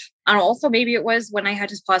developed. And also maybe it was when I had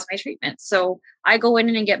to pause my treatment. So I go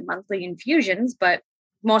in and get monthly infusions, but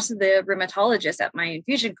most of the rheumatologists at my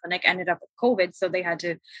infusion clinic ended up with COVID. So they had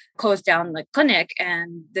to close down the clinic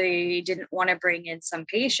and they didn't want to bring in some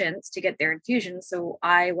patients to get their infusions. So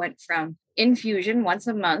I went from infusion once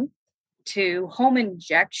a month to home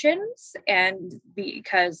injections. And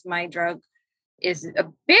because my drug is a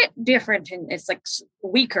bit different and it's like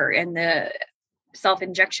weaker in the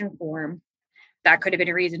self-injection form, that could have been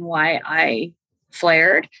a reason why I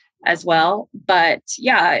flared as well. But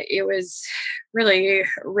yeah, it was really,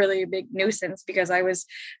 really a big nuisance because I was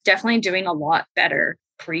definitely doing a lot better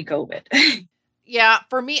pre-COVID. Yeah,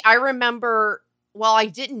 for me, I remember, while I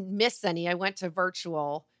didn't miss any, I went to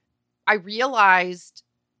virtual. I realized,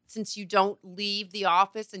 since you don't leave the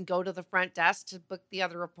office and go to the front desk to book the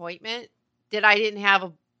other appointment, that I didn't have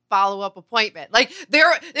a follow-up appointment. Like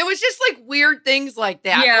it was just like weird things like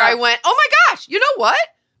that where I went, oh my gosh, you know what?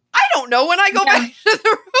 I don't know when I go back to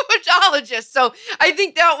the rheumatologist. So I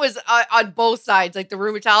think that was on both sides. Like the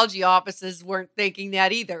rheumatology offices weren't thinking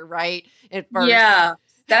that either, right? At first. Yeah,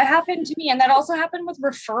 that happened to me. And that also happened with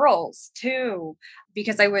referrals too,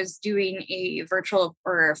 because I was doing a virtual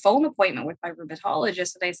or a phone appointment with my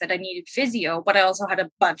rheumatologist and I said I needed physio, but I also had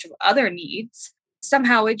a bunch of other needs.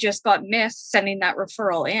 Somehow it just got missed sending that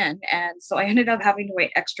referral in. And so I ended up having to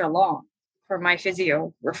wait extra long for my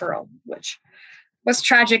physio referral, which was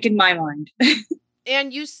tragic in my mind.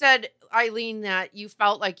 And you said, Eileen, that you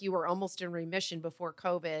felt like you were almost in remission before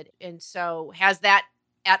COVID. And so has that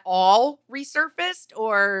at all resurfaced,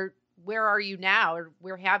 or where are you now, or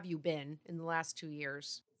where have you been in the last 2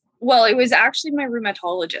 years? Well, it was actually my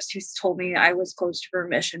rheumatologist who told me I was close to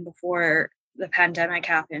remission before the pandemic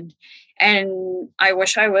happened. And I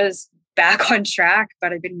wish I was back on track,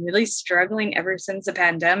 but I've been really struggling ever since the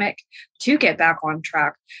pandemic to get back on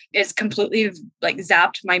track. It's completely like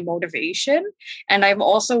zapped my motivation. And I'm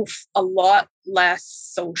also a lot less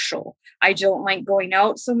social. I don't like going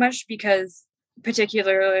out so much because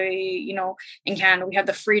particularly, in Canada, we have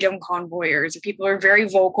the freedom convoyers. People are very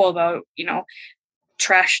vocal about,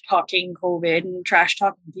 trash talking COVID and trash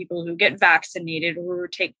talking people who get vaccinated or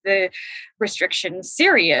take the restrictions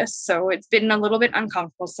serious. So it's been a little bit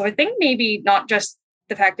uncomfortable. So I think maybe not just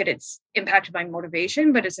the fact that it's impacted my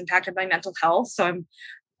motivation, but it's impacted my mental health. So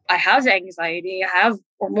I have anxiety,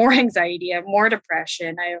 more anxiety, I have more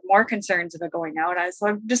depression, I have more concerns about going out. So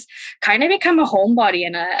I've just kind of become a homebody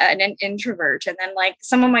and an introvert. And then like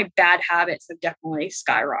some of my bad habits have definitely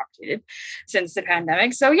skyrocketed since the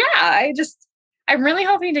pandemic. So yeah, I'm really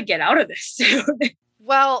hoping to get out of this soon.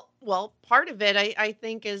 Well, part of it, I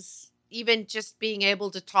think, is even just being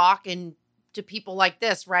able to talk and to people like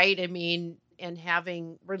this, right? I mean, and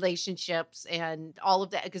having relationships and all of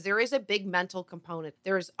that, because there is a big mental component.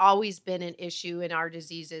 There's always been an issue in our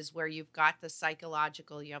diseases where you've got the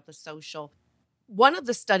psychological, you have the social. One of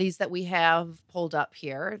the studies that we have pulled up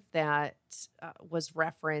here that was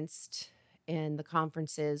referenced in the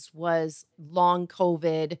conferences was long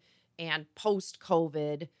COVID and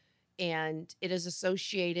post-COVID, and it is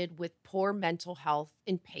associated with poor mental health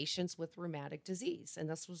in patients with rheumatic disease. And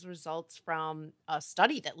this was results from a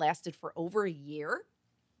study that lasted for over a year.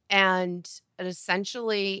 And it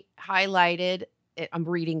essentially highlighted, I'm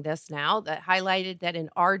reading this now, that highlighted that in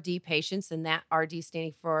RD patients, and that RD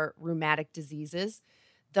standing for rheumatic diseases,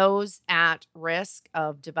 those at risk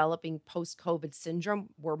of developing post-COVID syndrome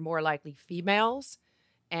were more likely females,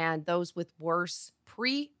 and those with worse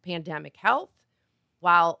pre-pandemic health.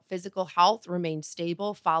 While physical health remained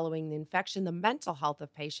stable following the infection, the mental health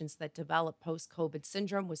of patients that developed post-COVID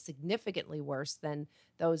syndrome was significantly worse than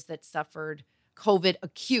those that suffered COVID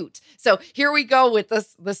acute. So here we go with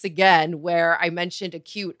this again, where I mentioned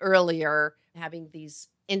acute earlier, having these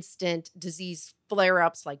instant disease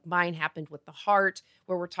flare-ups like mine happened with the heart,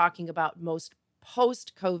 where we're talking about most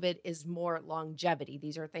post-COVID is more longevity.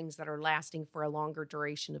 These are things that are lasting for a longer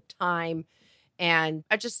duration of time. And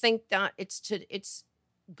I just think that it's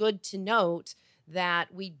good to note that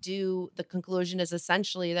the conclusion is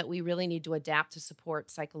essentially that we really need to adapt to support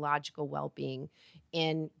psychological well-being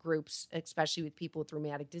in groups, especially with people with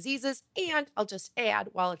rheumatic diseases. And I'll just add,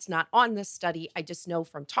 while it's not on this study, I just know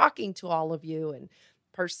from talking to all of you and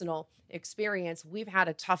personal experience, we've had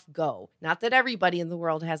a tough go. Not that everybody in the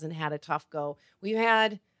world hasn't had a tough go. We've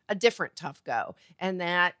had a different tough go. And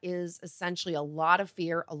that is essentially a lot of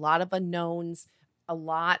fear, a lot of unknowns, a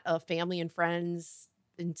lot of family and friends,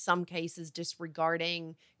 in some cases,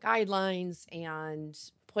 disregarding guidelines and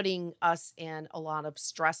putting us in a lot of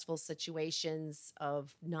stressful situations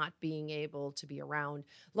of not being able to be around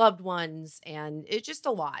loved ones. And it's just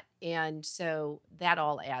a lot. And so that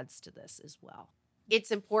all adds to this as well.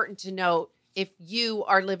 It's important to note, if you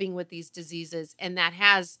are living with these diseases and that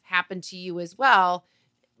has happened to you as well,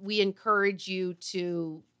 we encourage you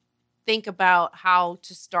to think about how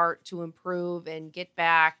to start to improve and get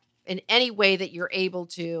back in any way that you're able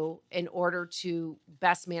to in order to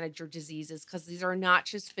best manage your diseases, because these are not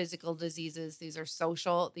just physical diseases. These are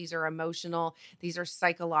social, these are emotional, these are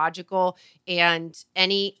psychological, and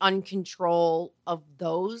any uncontrol of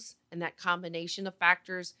those and that combination of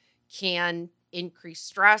factors can increase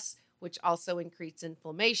stress, which also increases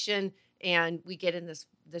inflammation, and we get in this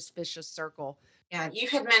vicious circle. Yeah, you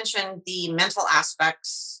had mentioned the mental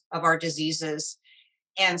aspects of our diseases.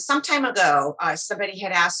 And some time ago, somebody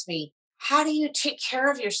had asked me, how do you take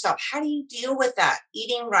care of yourself? How do you deal with that?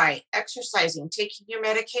 Eating right, exercising, taking your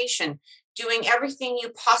medication, doing everything you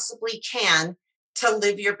possibly can to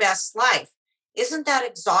live your best life. Isn't that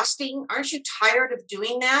exhausting? Aren't you tired of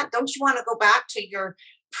doing that? Don't you want to go back to your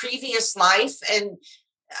previous life? And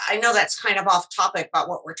I know that's kind of off topic about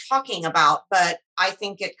what we're talking about, but I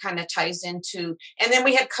think it kind of ties into, and then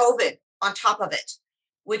we had COVID on top of it,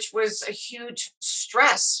 which was a huge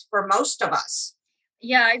stress for most of us.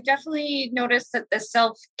 Yeah, I've definitely noticed that the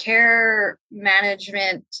self-care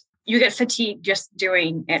management, you get fatigued just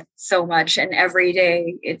doing it so much, and every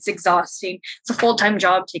day it's exhausting. It's a full-time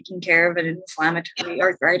job taking care of an inflammatory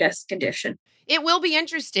arthritis condition. It will be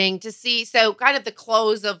interesting to see. So kind of the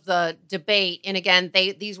close of the debate. And again,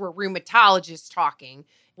 these were rheumatologists talking.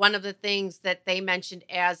 One of the things that they mentioned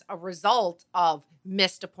as a result of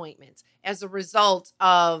missed appointments, as a result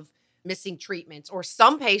of missing treatments, or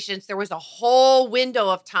some patients, there was a whole window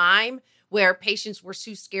of time where patients were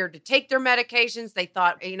too scared to take their medications. They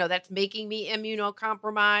thought, that's making me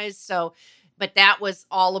immunocompromised. So, but that was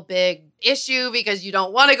all a big issue because you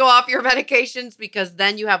don't want to go off your medications because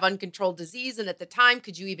then you have uncontrolled disease. And at the time,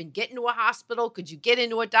 could you even get into a hospital? Could you get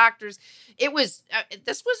into a doctor's?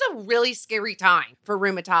 This was a really scary time for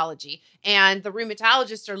rheumatology. And the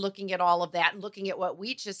rheumatologists are looking at all of that and looking at what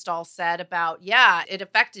we just all said about, it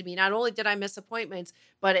affected me. Not only did I miss appointments,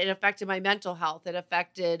 but it affected my mental health. It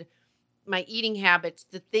affected my eating habits,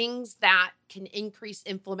 the things that can increase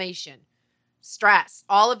inflammation. Stress,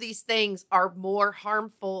 all of these things are more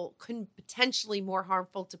harmful, potentially more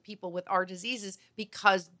harmful to people with our diseases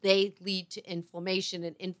because they lead to inflammation,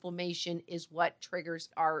 and inflammation is what triggers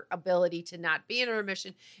our ability to not be in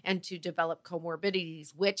remission and to develop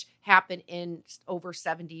comorbidities, which happen in over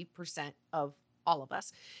 70% of all of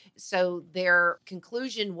us. So their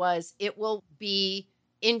conclusion was it will be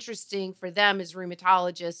interesting for them as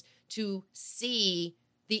rheumatologists to see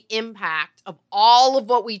the impact of all of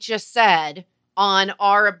what we just said on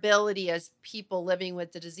our ability as people living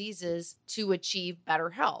with the diseases to achieve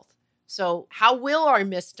better health. So how will our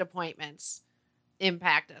missed appointments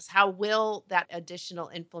impact us? How will that additional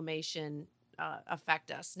inflammation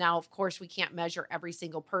affect us? Now, of course, we can't measure every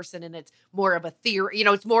single person, and it's more of a theory,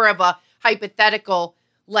 it's more of a hypothetical,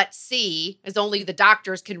 let's see, as only the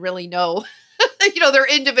doctors can really know their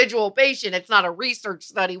individual patient. It's not a research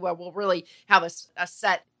study where we'll really have a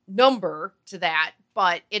set number to that,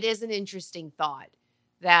 but it is an interesting thought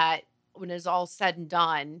that when it's all said and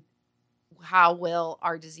done, how will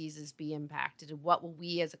our diseases be impacted, and what will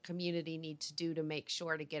we as a community need to do to make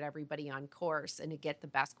sure to get everybody on course and to get the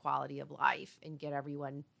best quality of life and get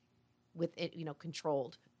everyone with it,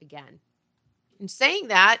 controlled again. In saying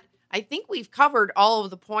that, I think we've covered all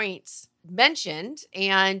of the points mentioned,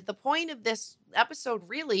 and the point of this episode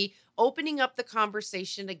really opening up the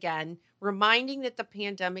conversation again, reminding that the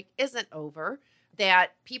pandemic isn't over,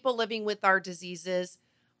 that people living with our diseases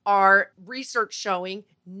are, research showing,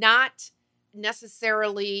 not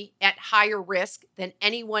necessarily at higher risk than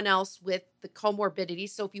anyone else with the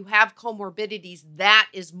comorbidities. So if you have comorbidities, that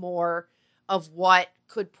is more of what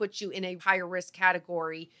could put you in a higher risk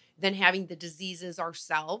category than having the diseases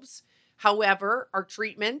ourselves. However, our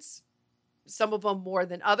treatments, some of them more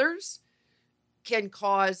than others, can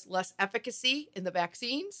cause less efficacy in the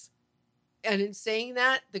vaccines. And in saying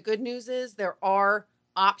that, the good news is there are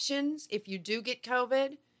options if you do get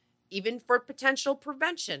COVID, even for potential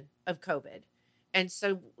prevention of COVID. And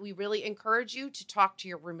so we really encourage you to talk to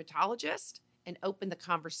your rheumatologist and open the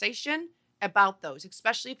conversation about those,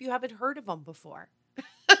 especially if you haven't heard of them before.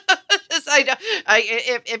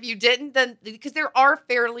 If you didn't, then because they are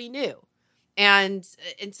fairly new. And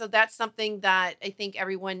so that's something that I think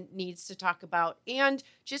everyone needs to talk about, and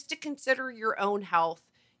just to consider your own health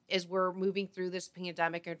as we're moving through this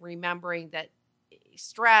pandemic, and remembering that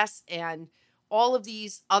stress and all of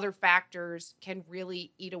these other factors can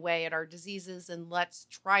really eat away at our diseases. And let's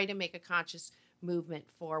try to make a conscious movement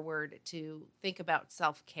forward to think about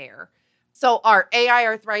self-care. So our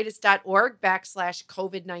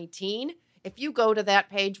aiarthritis.org/COVID-19, if you go to that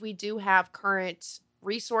page, we do have current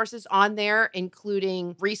resources on there,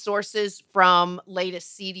 including resources from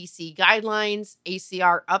latest CDC guidelines,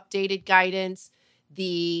 ACR updated guidance,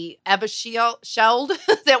 the Evusheld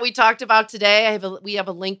that we talked about today. We have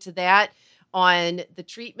a link to that on the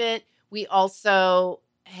treatment. We also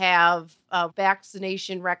have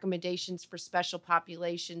vaccination recommendations for special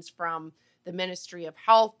populations from the Ministry of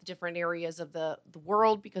Health, different areas of the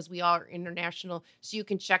world, because we are international. So you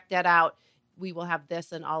can check that out. We will have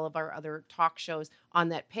this and all of our other talk shows on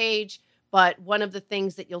that page. But one of the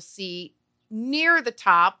things that you'll see near the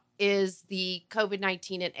top is the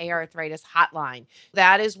COVID-19 and AR arthritis hotline.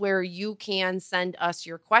 That is where you can send us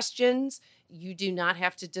your questions. You do not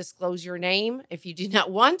have to disclose your name if you do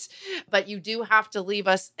not want, but you do have to leave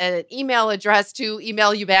us an email address to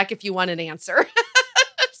email you back if you want an answer.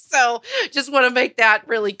 So just want to make that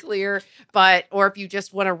really clear. Or if you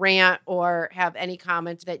just want to rant or have any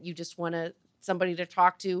comments that you just want somebody to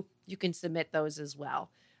talk to, you can submit those as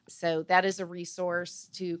well. So that is a resource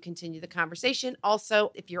to continue the conversation.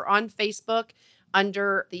 Also, if you're on Facebook,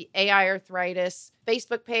 under the AI Arthritis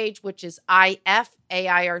Facebook page, which is IF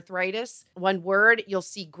AI Arthritis, one word, you'll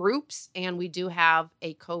see groups, and we do have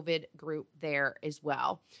a COVID group there as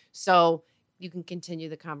well. So you can continue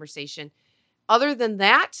the conversation. Other than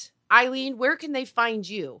that, Eileen, where can they find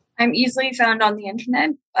you? I'm easily found on the internet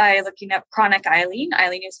by looking up Chronic Eileen.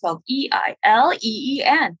 Eileen is spelled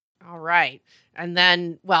EILEEN. All right. And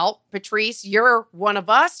then, well, Patrice, you're one of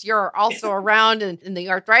us. You're also around in the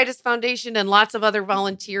Arthritis Foundation and lots of other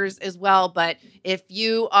volunteers as well. But if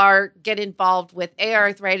you get involved with AR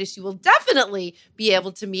arthritis, you will definitely be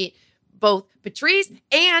able to meet both Patrice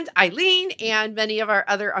and Eileen and many of our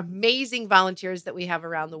other amazing volunteers that we have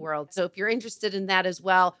around the world. So if you're interested in that as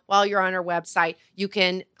well, while you're on our website, you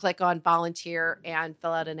can click on volunteer and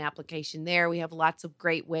fill out an application there. We have lots of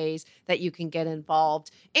great ways that you can get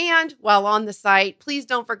involved. And while on the site, please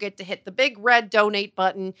don't forget to hit the big red donate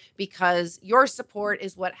button, because your support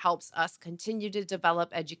is what helps us continue to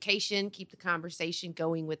develop education, keep the conversation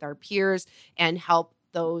going with our peers, and help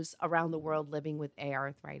those around the world living with AR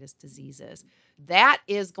arthritis diseases. That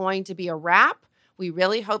is going to be a wrap. We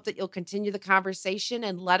really hope that you'll continue the conversation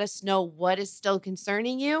and let us know what is still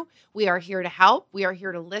concerning you. We are here to help. We are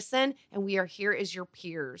here to listen, and we are here as your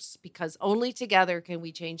peers, because only together can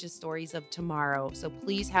we change the stories of tomorrow. So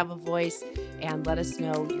please have a voice and let us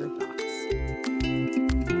know your thoughts.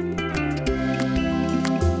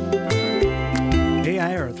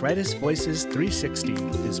 AI Arthritis Voices 360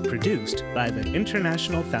 is produced by the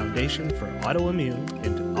International Foundation for Autoimmune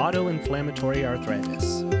and Auto-Inflammatory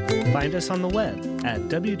Arthritis. Find us on the web at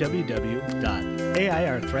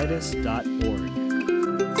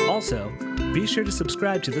www.aiarthritis.org. Also, be sure to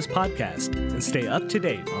subscribe to this podcast and stay up to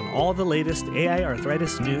date on all the latest AI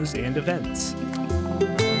arthritis news and events.